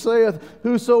Scripture saith,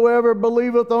 whosoever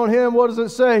believeth on Him, what does it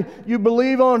say? You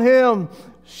believe on Him,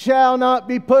 shall not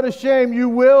be put ashamed. You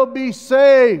will be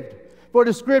saved. For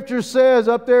the Scripture says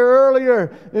up there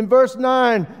earlier in verse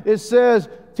 9, it says,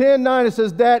 10:9, it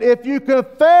says that if you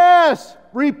confess,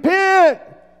 repent,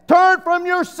 turn from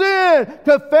your sin,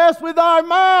 confess with thy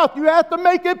mouth. You have to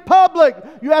make it public.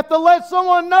 You have to let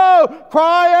someone know.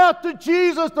 Cry out to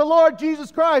Jesus, the Lord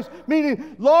Jesus Christ,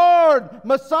 meaning Lord,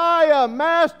 Messiah,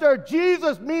 Master,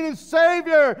 Jesus, meaning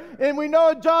Savior. And we know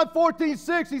in John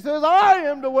 14:6, He says, I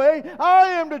am the way, I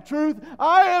am the truth,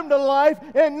 I am the life,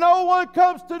 and no one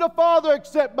comes to the Father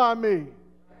except by me.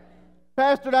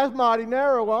 Pastor, that's mighty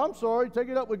narrow. Well, I'm sorry. Take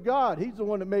it up with God. He's the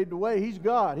one that made the way. He's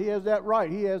God. He has that right.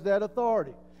 He has that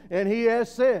authority. And He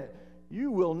has said,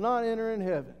 you will not enter in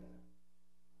heaven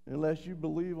unless you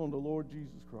believe on the Lord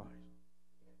Jesus Christ.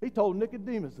 He told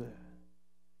Nicodemus that.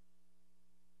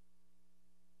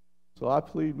 So I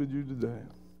plead with you today,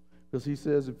 because He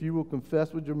says, if you will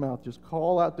confess with your mouth, just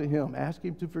call out to Him, ask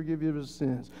Him to forgive you of His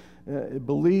sins,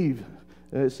 believe.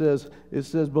 It says,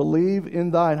 believe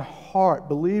in thine heart.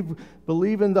 Believe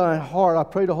in thine heart. I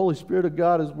pray the Holy Spirit of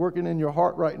God is working in your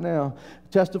heart right now,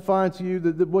 testifying to you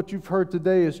that what you've heard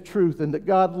today is truth, and that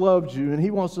God loves you, and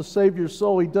He wants to save your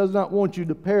soul. He does not want you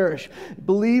to perish.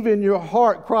 Believe in your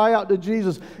heart. Cry out to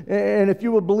Jesus. And if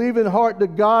you will believe in heart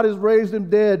that God has raised Him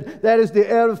dead, that is the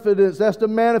evidence. That's the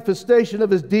manifestation of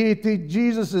His deity.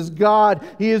 Jesus is God.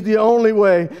 He is the only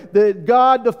way. That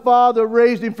God the Father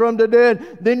raised Him from the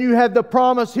dead. Then you have the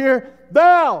promise here,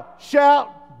 thou shalt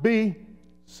be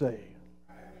saved.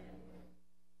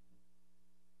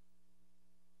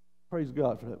 Praise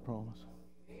God for that promise.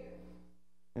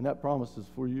 And that promise is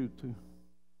for you too.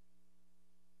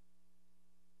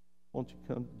 Won't you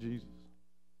come to Jesus?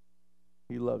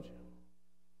 He loves you.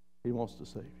 He wants to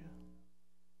save you.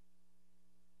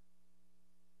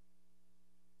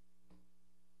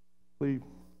 Please,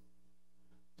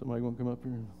 somebody want to come up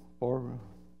here? Barbara,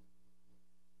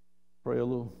 play a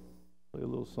little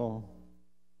song.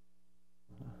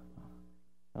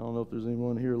 I don't know if there's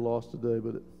anyone here lost today,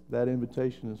 but that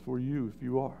invitation is for you if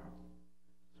you are.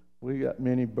 We got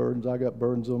many burdens. I got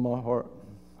burdens on my heart.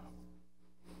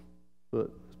 But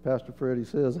as Pastor Freddie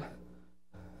says,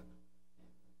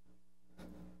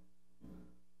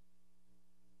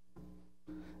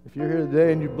 if you're here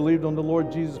today and you believed on the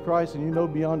Lord Jesus Christ and you know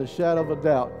beyond a shadow of a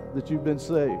doubt that you've been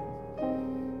saved,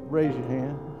 raise your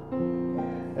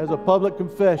hand. As a public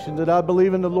confession that I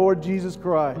believe in the Lord Jesus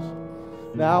Christ.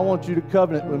 Now I want you to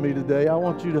covenant with me today. I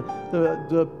want you to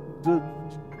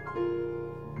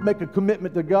make a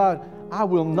commitment to God. I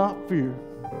will not fear.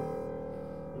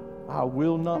 I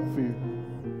will not fear.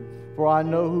 For I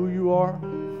know who you are.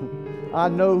 I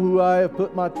know who I have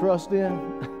put my trust in.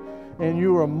 And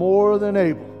you are more than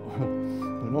able.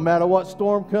 No matter what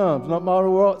storm comes, no matter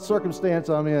what circumstance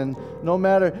I'm in, no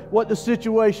matter what the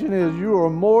situation is, you are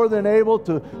more than able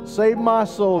to save my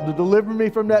soul, to deliver me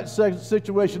from that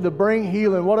situation, to bring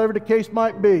healing, whatever the case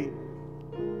might be.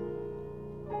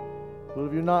 But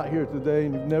if you're not here today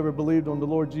and you've never believed on the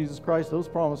Lord Jesus Christ, those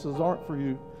promises aren't for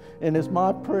you. And it's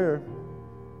my prayer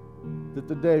that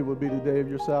today will be the day of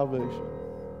your salvation.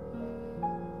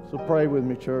 So pray with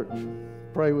me, church.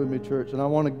 Pray with me, church. And I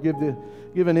want to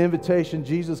give an invitation.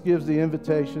 Jesus gives the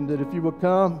invitation that if you will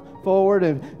come forward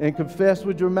and confess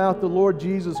with your mouth the Lord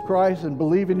Jesus Christ and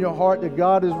believe in your heart that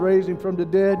God is raised him from the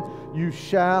dead, you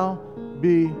shall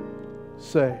be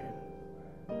saved.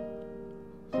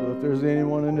 So if there's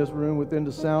anyone in this room within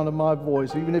the sound of my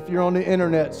voice, even if you're on the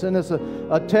internet, send us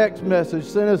a text message,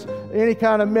 send us any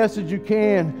kind of message you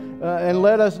can, and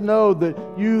let us know that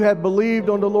you have believed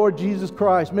on the Lord Jesus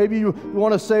Christ. Maybe you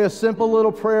want to say a simple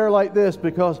little prayer like this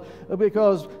because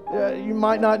you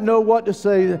might not know what to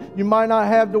say. You might not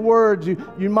have the words.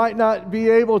 You might not be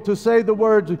able to say the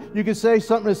words. You can say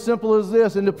something as simple as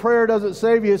this, and the prayer doesn't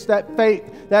save you. It's that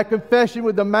faith, that confession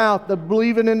with the mouth, the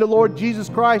believing in the Lord Jesus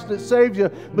Christ that saves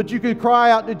you. But you can cry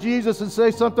out to Jesus and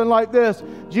say something like this: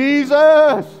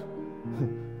 Jesus,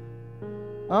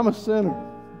 I'm a sinner.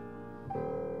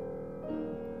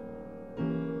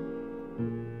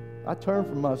 I turn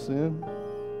from my sin.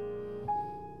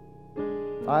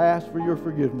 I ask for your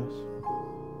forgiveness.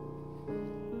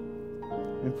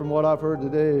 And from what I've heard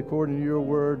today, according to your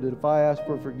word, that if I ask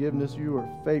for forgiveness, you are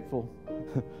faithful.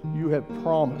 You have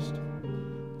promised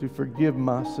to forgive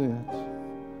my sins.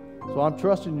 So I'm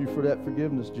trusting you for that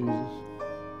forgiveness, Jesus.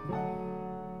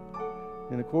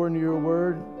 And according to your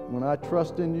word, when I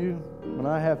trust in you, when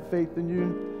I have faith in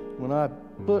you, when I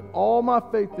put all my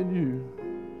faith in you,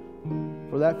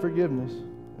 for that forgiveness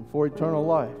and for eternal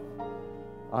life,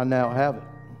 I now have it.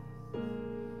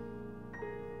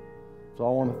 So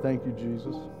I want to thank you,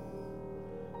 Jesus.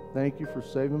 Thank you for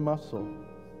saving my soul.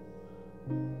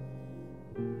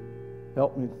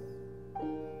 Help me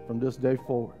from this day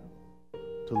forward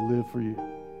to live for you.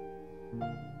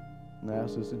 And I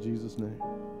ask this in Jesus' name.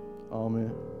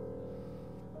 Amen.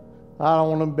 I don't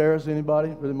want to embarrass anybody,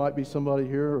 but there might be somebody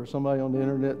here or somebody on the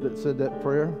internet that said that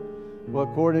prayer. Well,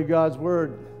 according to God's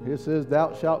word, it says,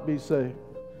 thou shalt be saved.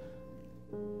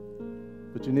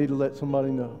 But you need to let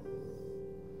somebody know.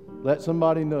 Let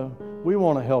somebody know. We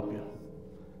want to help you.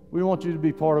 We want you to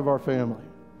be part of our family.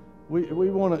 We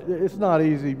want to. It's not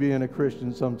easy being a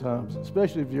Christian sometimes,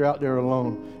 especially if you're out there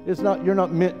alone. You're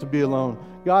not meant to be alone.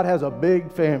 God has a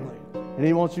big family, and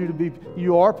He wants you to be.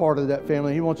 You are part of that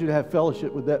family. He wants you to have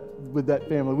fellowship with that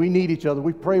family. We need each other.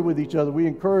 We pray with each other. We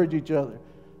encourage each other.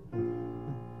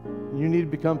 You need to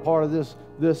become part of this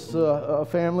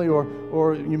family,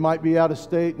 or you might be out of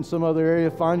state in some other area.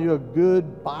 Find you a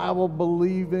good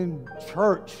Bible-believing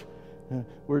church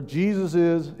where Jesus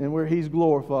is and where He's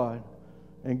glorified,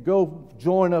 and go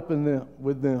join up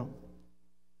with them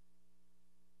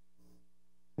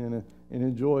and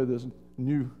enjoy this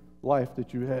new life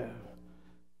that you have.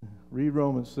 Read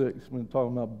Romans 6 when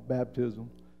talking about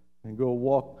baptism, and go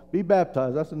walk. Be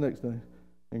baptized. That's the next thing.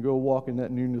 And go walk in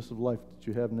that newness of life that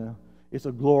you have now. It's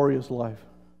a glorious life.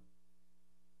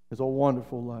 It's a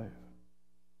wonderful life.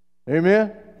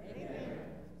 Amen? Amen.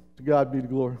 To God be the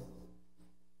glory.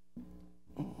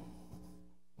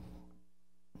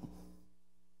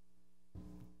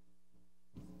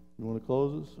 You want to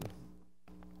close this?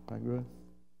 All right, go ahead.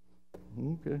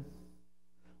 Okay.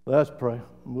 Let's pray,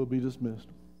 and we'll be dismissed.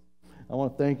 I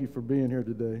want to thank you for being here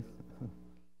today.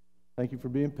 Thank you for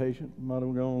being patient. Might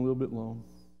have gone a little bit long,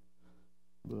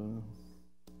 but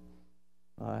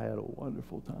I had a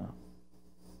wonderful time.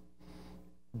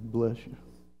 Bless you.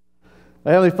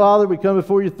 Heavenly Father, we come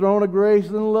before your throne of grace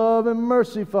and love and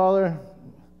mercy, Father,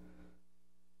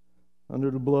 under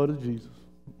the blood of Jesus.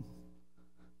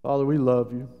 Father, we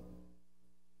love you.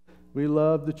 We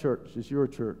love the church. It's your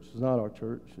church. It's not our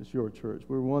church. It's your church.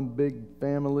 We're one big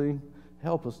family.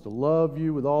 Help us to love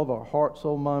you with all of our heart,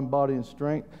 soul, mind, body, and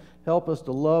strength. Help us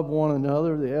to love one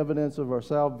another, the evidence of our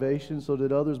salvation, so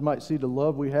that others might see the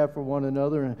love we have for one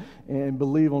another and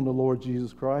believe on the Lord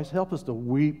Jesus Christ. Help us to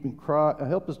weep and cry.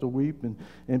 Help us to weep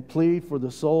and plead for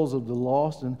the souls of the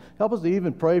lost. And help us to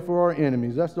even pray for our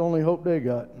enemies. That's the only hope they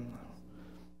got.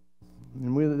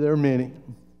 And there are many.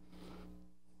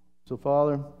 So,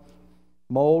 Father,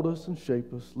 mold us and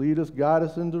shape us. Lead us, guide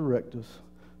us, and direct us.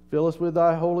 Fill us with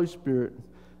thy Holy Spirit,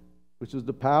 which is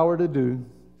the power to do,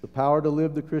 the power to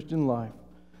live the Christian life.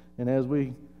 And as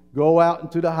we go out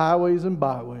into the highways and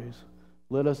byways,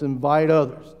 let us invite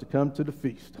others to come to the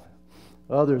feast,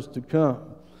 others to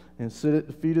come and sit at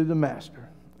the feet of the Master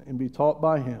and be taught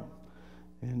by him,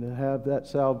 and to have that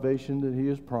salvation that he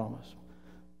has promised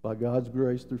by God's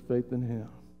grace through faith in him,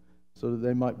 so that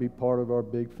they might be part of our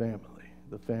big family,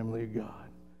 the family of God.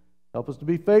 Help us to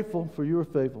be faithful, for you are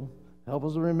faithful. Help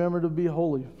us to remember to be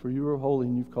holy, for you are holy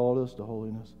and you've called us to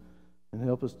holiness. And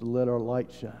help us to let our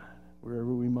light shine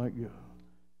wherever we might go,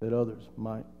 that others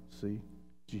might see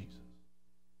Jesus.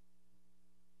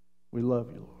 We love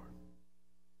you,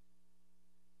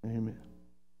 Lord. Amen.